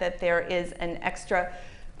fact that there is an extra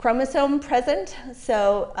chromosome present.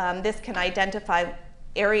 So this can identify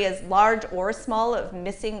areas large or small of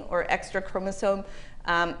missing or extra chromosome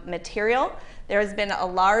material. There has been a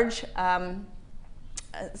large,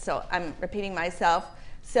 so I'm repeating myself.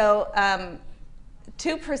 So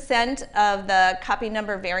 2% of the copy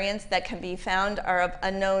number variants that can be found are of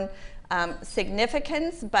unknown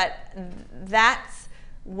significance, but that's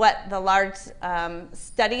what the large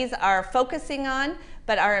studies are focusing on.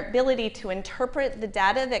 But our ability to interpret the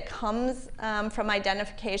data that comes from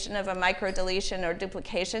identification of a microdeletion or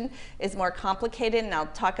duplication is more complicated, and I'll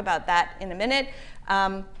talk about that in a minute.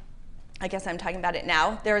 I guess I'm talking about it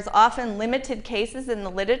now. There's often limited cases in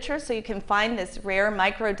the literature, so you can find this rare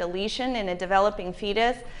microdeletion in a developing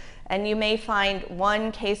fetus, and you may find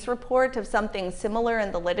one case report of something similar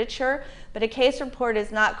in the literature, but a case report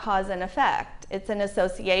is not cause and effect. It's an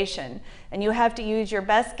association, and you have to use your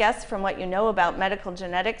best guess from what you know about medical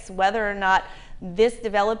genetics whether or not this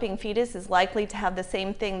developing fetus is likely to have the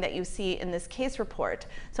same thing that you see in this case report.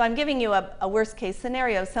 So I'm giving you a worst case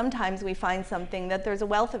scenario. Sometimes we find something that there's a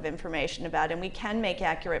wealth of information about and we can make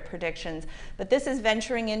accurate predictions, but this is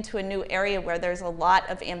venturing into a new area where there's a lot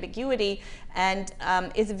of ambiguity, and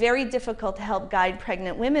it's very difficult to help guide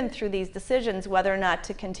pregnant women through these decisions whether or not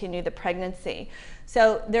to continue the pregnancy.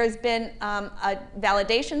 So there's been a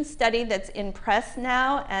validation study that's in press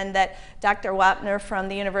now, and that Dr. Wapner from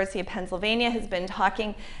the University of Pennsylvania has been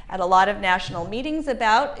talking at a lot of national meetings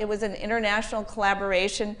about. It was an international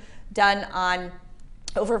collaboration done on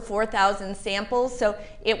over 4,000 samples. So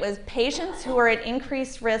it was patients who were at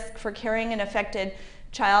increased risk for carrying an affected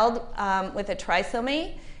child with a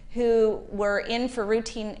trisomy who were in for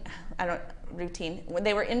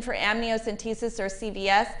they were in for amniocentesis or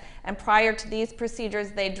CVS, and prior to these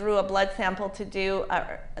procedures they drew a blood sample to do,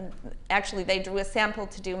 actually they drew a sample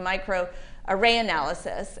to do microarray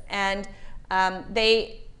analysis, and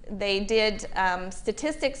they did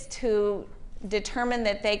statistics to determine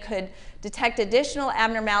that they could detect additional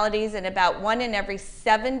abnormalities in about 1 in every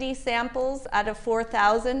 70 samples out of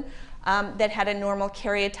 4,000 that had a normal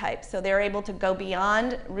karyotype. So they were able to go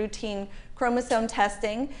beyond routine chromosome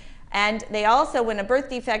testing. And they also, when a birth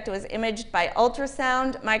defect was imaged by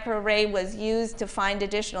ultrasound, microarray was used to find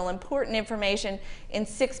additional important information in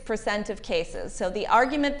 6% of cases. So the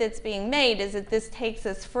argument that's being made is that this takes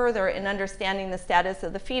us further in understanding the status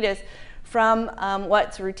of the fetus from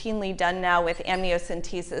what's routinely done now with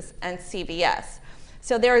amniocentesis and CVS.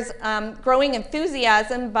 So there's growing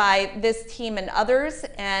enthusiasm by this team and others,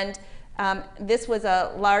 and this was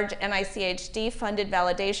a large NICHD funded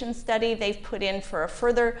validation study. They've put in for a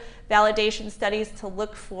further validation studies to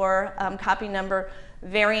look for copy number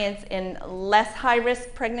variants in less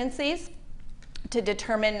high-risk pregnancies to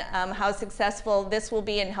determine how successful this will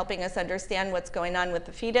be in helping us understand what's going on with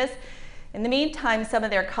the fetus. In the meantime, some of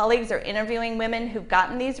their colleagues are interviewing women who've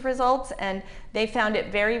gotten these results, and they found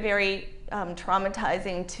it very, very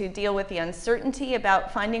traumatizing to deal with the uncertainty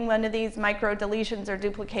about finding one of these microdeletions or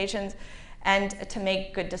duplications and to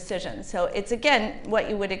make good decisions. So it's, again, what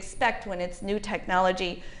you would expect when it's new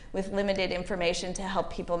technology with limited information to help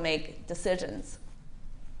people make decisions.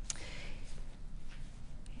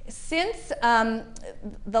 Since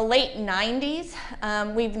the late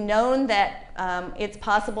 90s, we've known that it's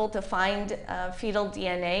possible to find fetal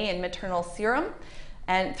DNA in maternal serum.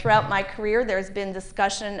 And throughout my career, there's been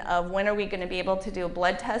discussion of when are we going to be able to do a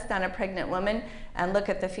blood test on a pregnant woman and look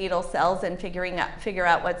at the fetal cells and figure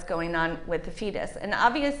out what's going on with the fetus. And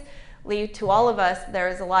obviously, to all of us,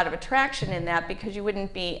 there's a lot of attraction in that, because you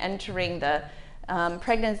wouldn't be entering the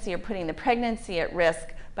pregnancy or putting the pregnancy at risk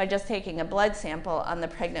by just taking a blood sample on the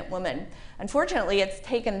pregnant woman. Unfortunately, it's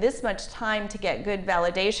taken this much time to get good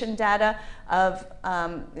validation data of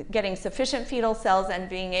getting sufficient fetal cells and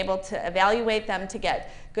being able to evaluate them to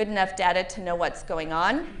get good enough data to know what's going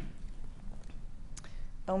on.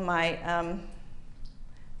 Oh my,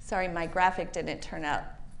 sorry, my graphic didn't turn out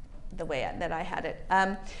the way that I had it.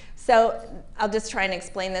 So I'll just try and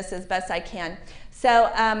explain this as best I can.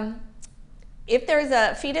 So if there's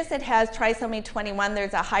a fetus that has trisomy 21,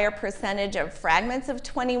 there's a higher percentage of fragments of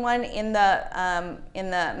 21 in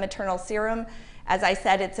the maternal serum. As I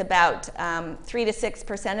said, it's about 3 to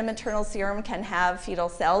 6% of maternal serum can have fetal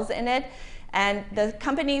cells in it. And the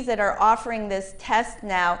companies that are offering this test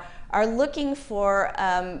now are looking for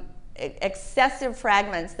excessive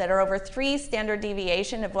fragments that are over 3 standard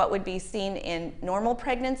deviation of what would be seen in normal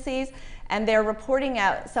pregnancies. And they're reporting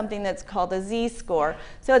out something that's called a Z-score.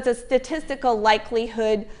 So it's a statistical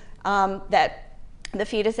likelihood that the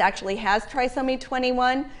fetus actually has trisomy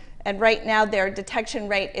 21. And right now, their detection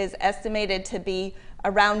rate is estimated to be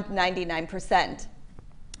around 99%.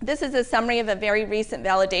 This is a summary of a very recent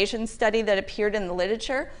validation study that appeared in the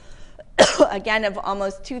literature, again, of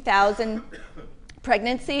almost 2,000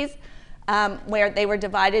 pregnancies, where they were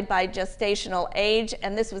divided by gestational age.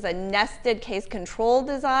 And this was a nested case control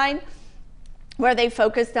design, where they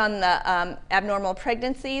focused on the abnormal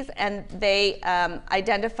pregnancies, and they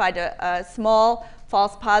identified a small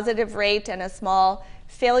false positive rate and a small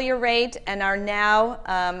failure rate, and are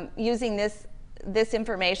now using this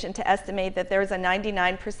information to estimate that there's a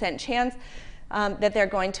 99% chance that they're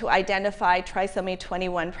going to identify trisomy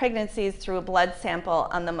 21 pregnancies through a blood sample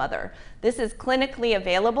on the mother. This is clinically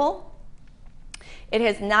available. It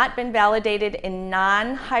has not been validated in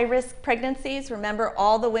non-high-risk pregnancies. Remember,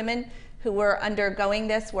 all the women who were undergoing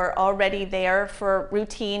this were already there for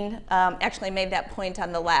routine. Actually, I made that point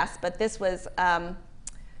on the last, but this was, let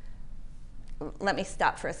me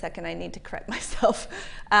stop for a second. I need to correct myself.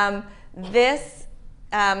 This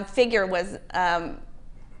figure was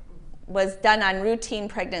done on routine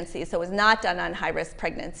pregnancies, so it was not done on high-risk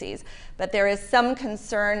pregnancies. But there is some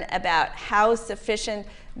concern about how sufficient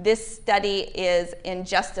this study is in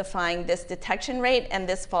justifying this detection rate and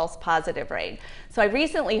this false positive rate. So I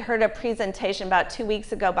recently heard a presentation about 2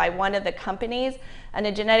 weeks ago by one of the companies, and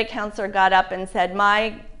a genetic counselor got up and said,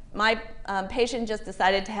 my patient just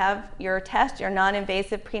decided to have your test, your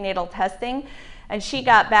non-invasive prenatal testing, and she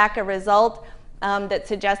got back a result that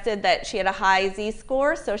suggested that she had a high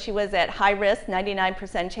Z-score, so she was at high risk,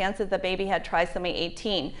 99% chance that the baby had trisomy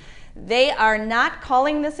 18. They are not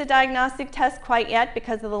calling this a diagnostic test quite yet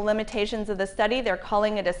because of the limitations of the study. They're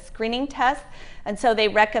calling it a screening test, and so they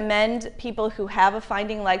recommend people who have a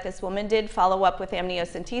finding like this woman did follow up with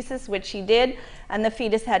amniocentesis, which she did, and the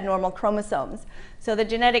fetus had normal chromosomes. So the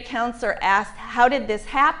genetic counselor asked, how did this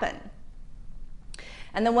happen?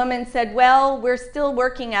 And the woman said, well, we're still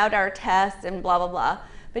working out our test and blah, blah, blah.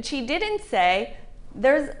 But she didn't say,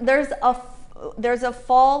 there's a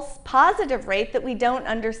false positive rate that we don't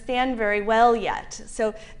understand very well yet.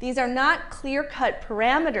 So these are not clear-cut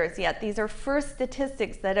parameters yet. These are first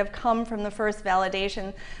statistics that have come from the first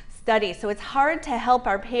validation study. So it's hard to help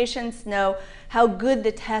our patients know how good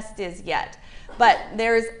the test is yet. But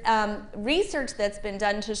there's research that's been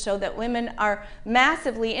done to show that women are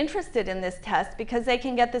massively interested in this test because they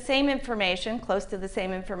can get the same information, close to the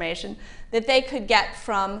same information, that they could get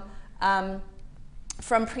from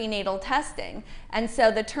prenatal testing. And so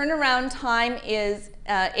the turnaround time is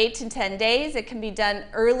 8 to 10 days. It can be done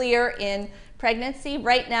earlier in pregnancy.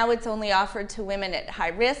 Right now it's only offered to women at high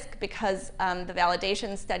risk because the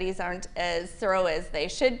validation studies aren't as thorough as they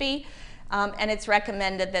should be. And it's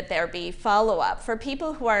recommended that there be follow-up. For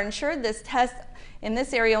people who are insured, this test in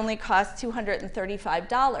this area only costs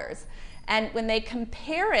 $235. And when they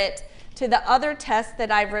compare it to the other tests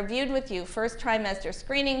that I've reviewed with you, first trimester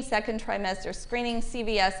screening, second trimester screening,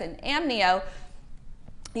 CVS, and amnio,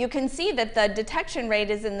 you can see that the detection rate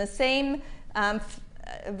is in the same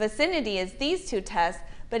vicinity as these two tests,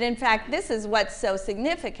 but in fact, this is what's so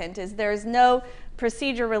significant, is there's no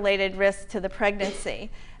procedure-related risk to the pregnancy.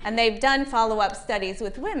 And they've done follow-up studies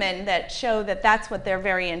with women that show that that's what they're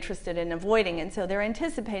very interested in avoiding, and so they're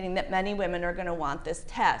anticipating that many women are going to want this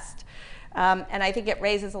test. And I think it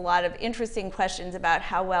raises a lot of interesting questions about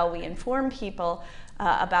how well we inform people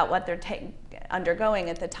about what they're undergoing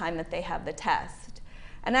at the time that they have the test.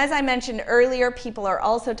 And as I mentioned earlier, people are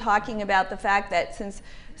also talking about the fact that since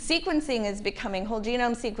sequencing is becoming, whole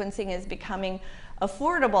genome sequencing is becoming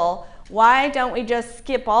affordable, why don't we just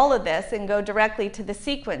skip all of this and go directly to the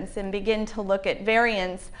sequence and begin to look at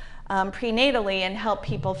variants prenatally and help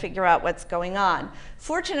people figure out what's going on?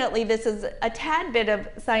 Fortunately, this is a tad bit of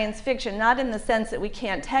science fiction, not in the sense that we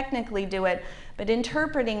can't technically do it, but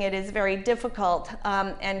interpreting it is very difficult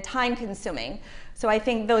and time-consuming. So I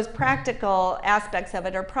think those practical aspects of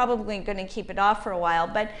it are probably going to keep it off for a while.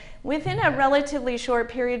 But within a relatively short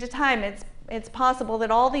period of time, it's possible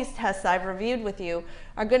that all these tests I've reviewed with you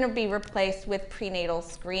are going to be replaced with prenatal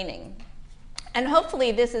screening. And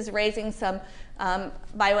hopefully this is raising some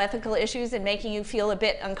bioethical issues and making you feel a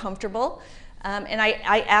bit uncomfortable. And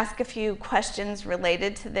I ask a few questions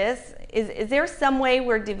related to this. Is there some way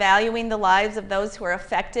we're devaluing the lives of those who are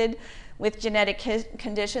affected with genetic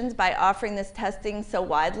conditions by offering this testing so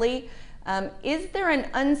widely? Is there an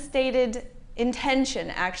unstated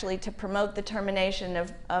intention actually to promote the termination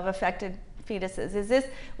of affected fetuses? Is this,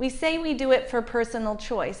 we say we do it for personal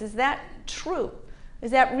choice. Is that true?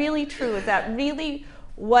 Is that really true? Is that really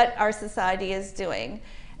what our society is doing?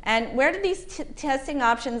 And where do these testing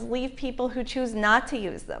options leave people who choose not to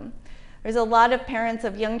use them? There's a lot of parents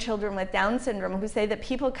of young children with Down syndrome who say that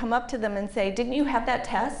people come up to them and say, didn't you have that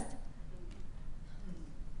test?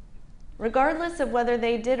 Regardless of whether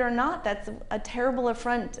they did or not, that's a terrible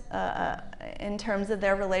affront in terms of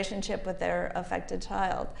their relationship with their affected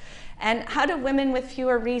child. And how do women with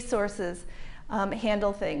fewer resources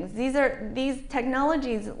handle things? These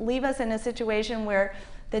technologies leave us in a situation where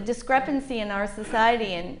the discrepancy in our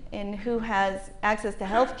society in who has access to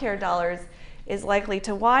healthcare dollars is likely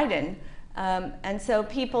to widen. And so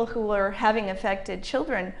people who are having affected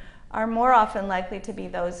children are more often likely to be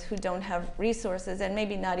those who don't have resources and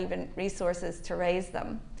maybe not even resources to raise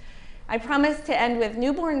them. I promised to end with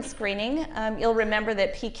newborn screening. You'll remember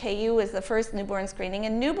that PKU is the first newborn screening,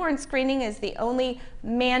 and newborn screening is the only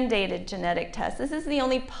mandated genetic test. This is the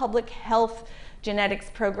only public health genetics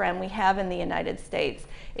program we have in the United States.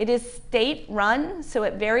 It is state-run, so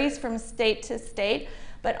it varies from state to state,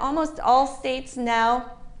 but almost all states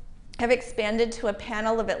now have expanded to a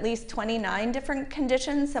panel of at least 29 different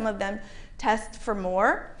conditions. Some of them test for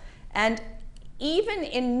more. And even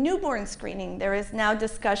in newborn screening, there is now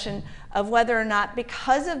discussion of whether or not,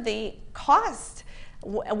 because of the cost,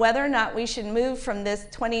 whether or not we should move from this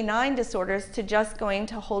 29 disorders to just going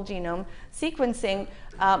to whole genome sequencing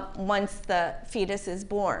once the fetus is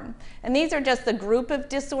born. And these are just the group of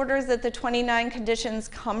disorders that the 29 conditions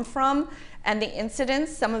come from, and the incidence.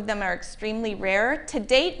 Some of them are extremely rare. To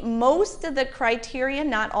date, most of the criteria,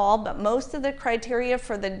 not all, but most of the criteria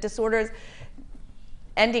for the disorders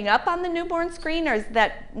ending up on the newborn screen is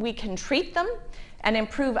that we can treat them and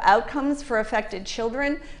improve outcomes for affected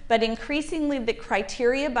children, but increasingly the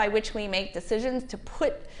criteria by which we make decisions to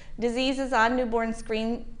put diseases on newborn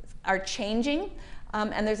screen are changing,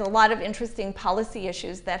 and there's a lot of interesting policy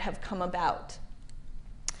issues that have come about.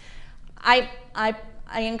 I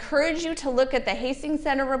encourage you to look at the Hastings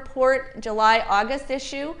Center report, July-August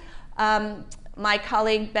issue. My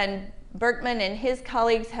colleague Ben Berkman and his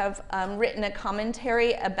colleagues have written a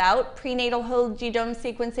commentary about prenatal whole genome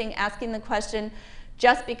sequencing, asking the question,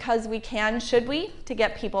 just because we can, should we, to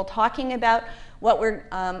get people talking about what we're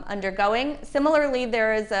undergoing. Similarly,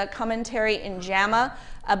 there is a commentary in JAMA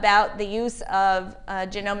about the use of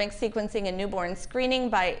genomic sequencing in newborn screening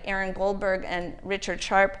by Aaron Goldberg and Richard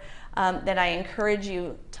Sharp that I encourage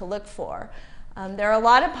you to look for. There are a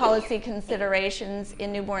lot of policy considerations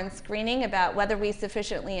in newborn screening about whether we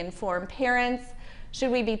sufficiently inform parents. Should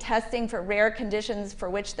we be testing for rare conditions for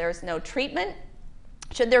which there's no treatment?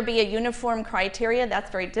 Should there be a uniform criteria?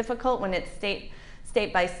 That's very difficult when it's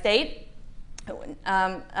state by state,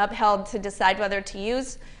 upheld to decide whether to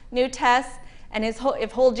use new tests. And if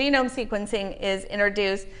whole genome sequencing is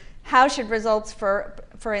introduced, how should results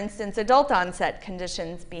for instance, adult onset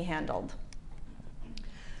conditions be handled?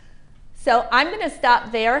 So I'm going to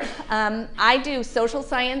stop there. I do social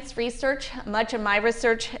science research. Much of my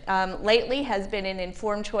research lately has been in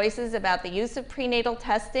informed choices about the use of prenatal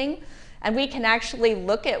testing. And we can actually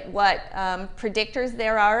look at what predictors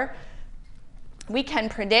there are. We can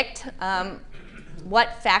predict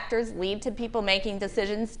what factors lead to people making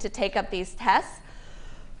decisions to take up these tests.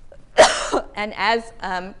 And as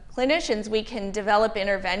clinicians, we can develop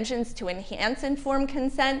interventions to enhance informed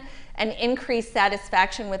consent and increase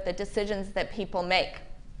satisfaction with the decisions that people make.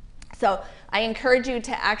 So I encourage you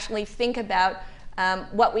to actually think about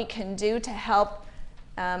what we can do to help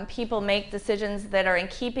people make decisions that are in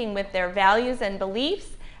keeping with their values and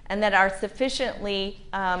beliefs and that are sufficiently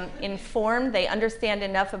informed, they understand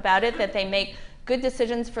enough about it, that they make good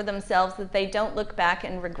decisions for themselves, that they don't look back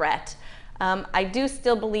and regret. I do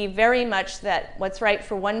still believe very much that what's right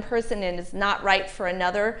for one person is not right for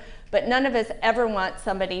another, but none of us ever want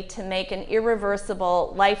somebody to make an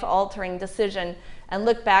irreversible, life-altering decision and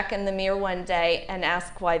look back in the mirror one day and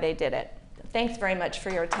ask why they did it. Thanks very much for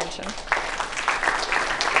your attention.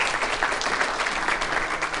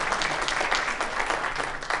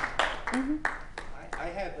 I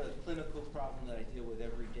have a clinical problem that I deal with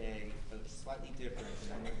every day, slightly different,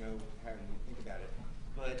 and I don't know how you think about it.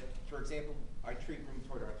 But for example, I treat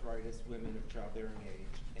rheumatoid arthritis, women of childbearing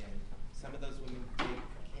age, and some of those women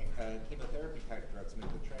take chemotherapy type drugs,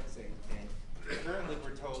 methotrexate, and currently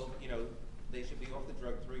we're told, they should be off the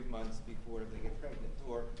drug 3 months before they get pregnant.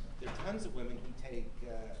 Or there are tons of women who take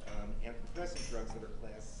antidepressant drugs that are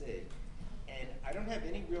class C. And I don't have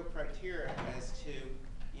any real criteria as to,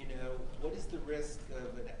 what is the risk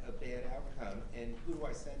of a bad outcome, and who do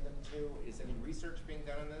I send them to? Is any research being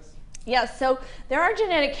done on this? Yes, so there are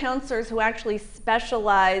genetic counselors who actually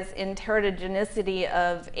specialize in teratogenicity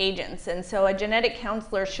of agents, and so a genetic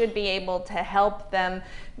counselor should be able to help them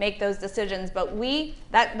make those decisions, but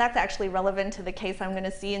that's actually relevant to the case I'm going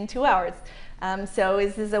to see in 2 hours. So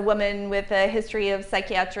this is a woman with a history of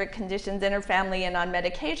psychiatric conditions in her family and on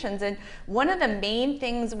medications, and one of the main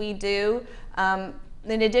things we do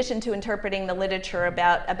in addition to interpreting the literature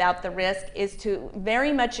about the risk is to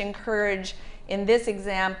very much encourage, in this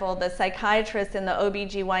example, the psychiatrist and the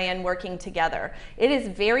OBGYN working together. It is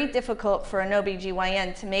very difficult for an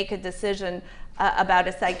OBGYN to make a decision about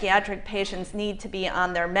a psychiatric patient's need to be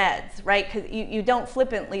on their meds, right? Because you don't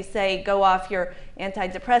flippantly say go off your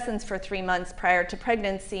antidepressants for 3 months prior to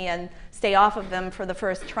pregnancy and stay off of them for the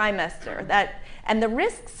first trimester. And the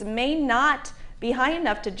risks may not be high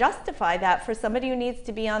enough to justify that for somebody who needs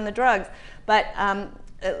to be on the drugs. But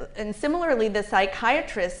and similarly, the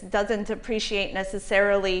psychiatrist doesn't appreciate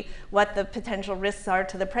necessarily what the potential risks are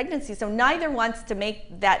to the pregnancy. So neither wants to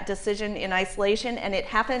make that decision in isolation, and it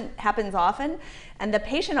happens often. And the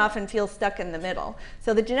patient often feels stuck in the middle.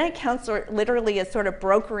 So the genetic counselor literally is sort of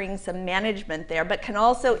brokering some management there, but can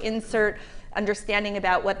also insert understanding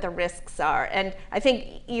about what the risks are. And I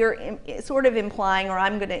think you're sort of implying, or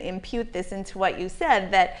I'm going to impute this into what you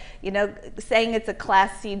said, that saying it's a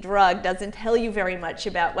Class C drug doesn't tell you very much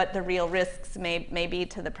about what the real risks may be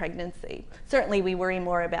to the pregnancy. Certainly we worry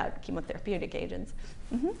more about chemotherapeutic agents.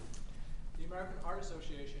 Mm-hmm. The American Heart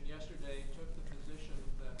Association yesterday took the position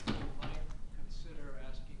that we might consider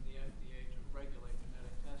asking the FDA to regulate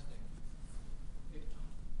genetic testing. It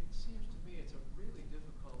seems to me it's a really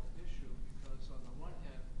difficult issue because on the one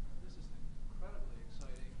hand, this is an incredibly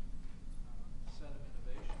exciting set of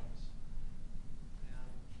innovations.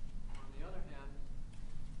 And on the other hand,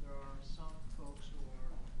 there are some folks who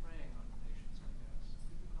are preying on patients, I guess.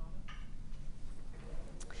 Could you comment?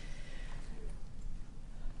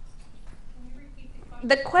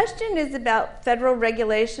 The question is about federal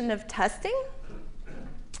regulation of testing,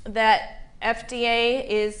 that FDA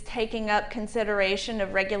is taking up consideration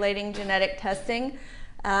of regulating genetic testing,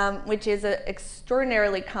 which is an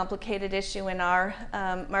extraordinarily complicated issue in our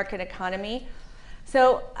market economy.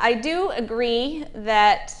 So I do agree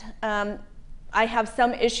that I have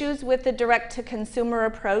some issues with the direct-to-consumer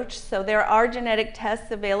approach. So there are genetic tests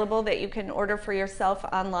available that you can order for yourself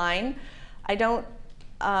online. I don't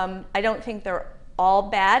think they're all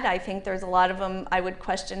bad. I think there's a lot of them I would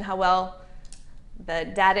question how well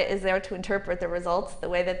the data is there to interpret the results the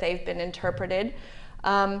way that they've been interpreted.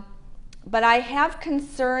 But I have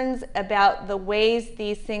concerns about the ways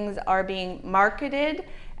these things are being marketed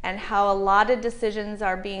and how a lot of decisions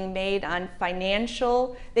are being made on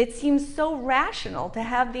financial. It seems so rational to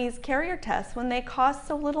have these carrier tests when they cost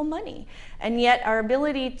so little money. And yet our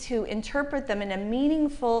ability to interpret them in a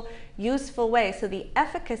meaningful, useful way, so the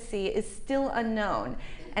efficacy is still unknown.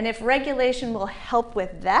 And if regulation will help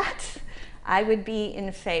with that, I would be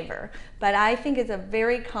in favor. But I think it's a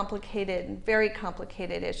very complicated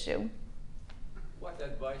issue. What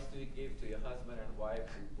advice do you give to your husband and wife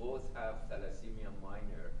who both have thalassemia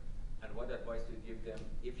minor, and what advice do you give them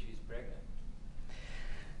if she's pregnant?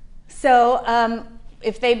 So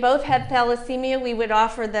if they both had thalassemia, we would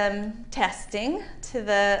offer them testing to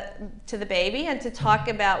the baby and to talk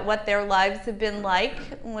about what their lives have been like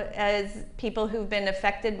as people who've been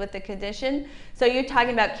affected with the condition. So you're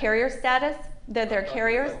talking about carrier status, that they're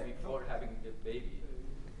carriers? Before having the baby.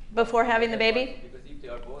 Before having the baby? Because if they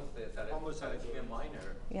are both thalassemia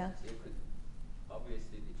minor, yeah, they could,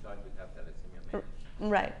 obviously the child would have thalassemia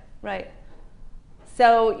minor. Right.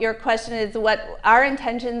 So your question is, what our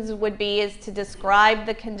intentions would be is to describe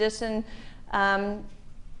the condition that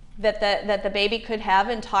the baby could have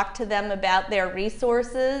and talk to them about their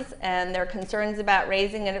resources and their concerns about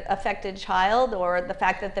raising an affected child, or the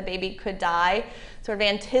fact that the baby could die, sort of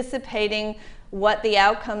anticipating what the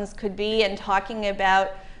outcomes could be and talking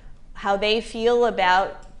about how they feel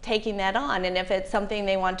about taking that on, and if it's something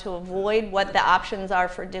they want to avoid, what the options are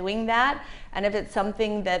for doing that, and if it's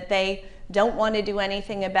something that they don't want to do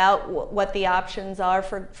anything about, what the options are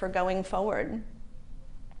for going forward.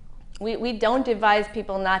 We don't advise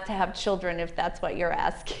people not to have children, if that's what you're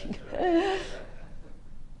asking. Pardon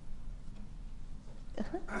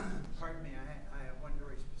me, I have one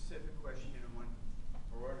very specific question and one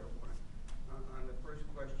broader one. On the first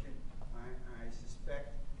question, I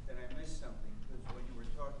suspect that I missed something, because when you were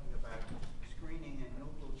talking about screening and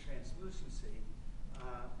nuchal translucency,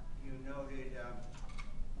 you noted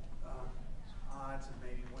odds of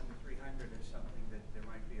maybe 1 to 300 or something that there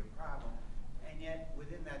might be a problem. And yet,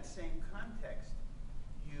 within that same context,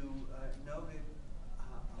 you noted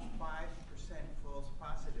a 5% false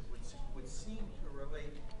positive, which would seem to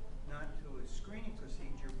relate not to a screening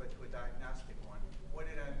procedure, but to a diagnostic one. What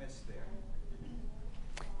did I miss there?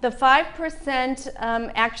 The 5%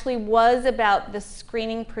 actually was about the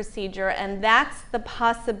screening procedure, and that's the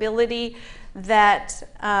possibility that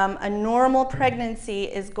a normal pregnancy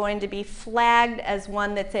is going to be flagged as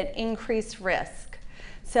one that's at increased risk.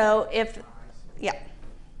 So if, yeah.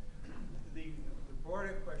 The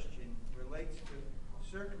broader question relates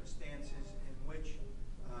to circumstances in which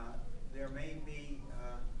there may be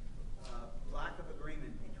lack of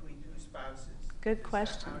agreement between two spouses. Good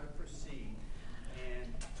question. How to proceed.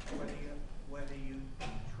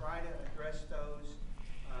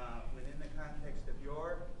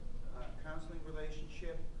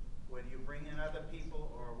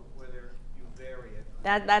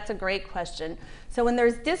 That's a great question. So when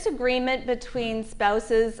there's disagreement between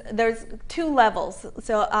spouses, there's two levels.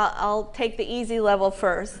 So I'll take the easy level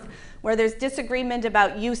first, where there's disagreement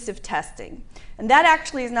about use of testing. And that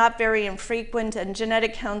actually is not very infrequent, and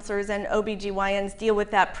genetic counselors and OBGYNs deal with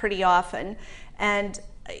that pretty often. And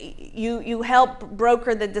you help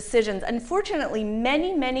broker the decisions. Unfortunately,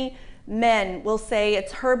 many men will say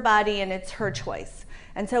it's her body and it's her choice.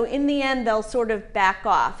 And so in the end, they'll sort of back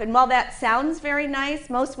off. And while that sounds very nice,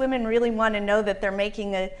 most women really want to know that they're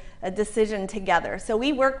making a decision together. So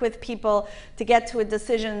we work with people to get to a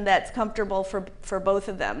decision that's comfortable for both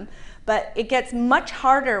of them. But it gets much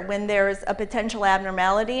harder when there's a potential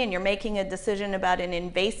abnormality and you're making a decision about an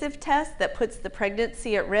invasive test that puts the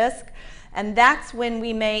pregnancy at risk. And that's when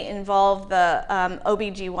we may involve the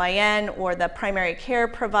OBGYN or the primary care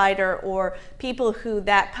provider or people who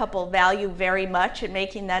that couple value very much in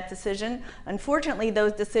making that decision. Unfortunately,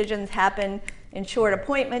 those decisions happen in short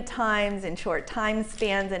appointment times, in short time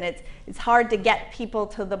spans, and it's hard to get people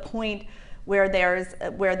to the point where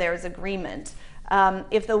there's agreement.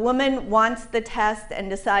 If the woman wants the test and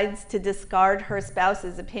decides to discard her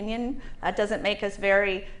spouse's opinion, that doesn't make us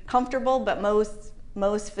very comfortable, but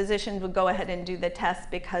most physicians would go ahead and do the test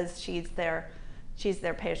because she's their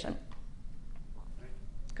patient.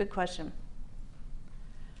 Good question.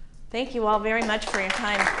 Thank you all very much for your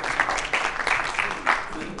time.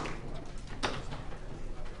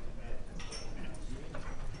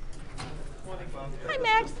 Hi,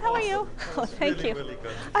 Max. How are you? Oh, thank you. Really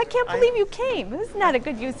good. I can't believe you came. Isn't that a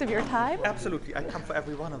good use of your time? Absolutely. I come for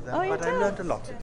every one of them, Oh, you but I do? learned a lot.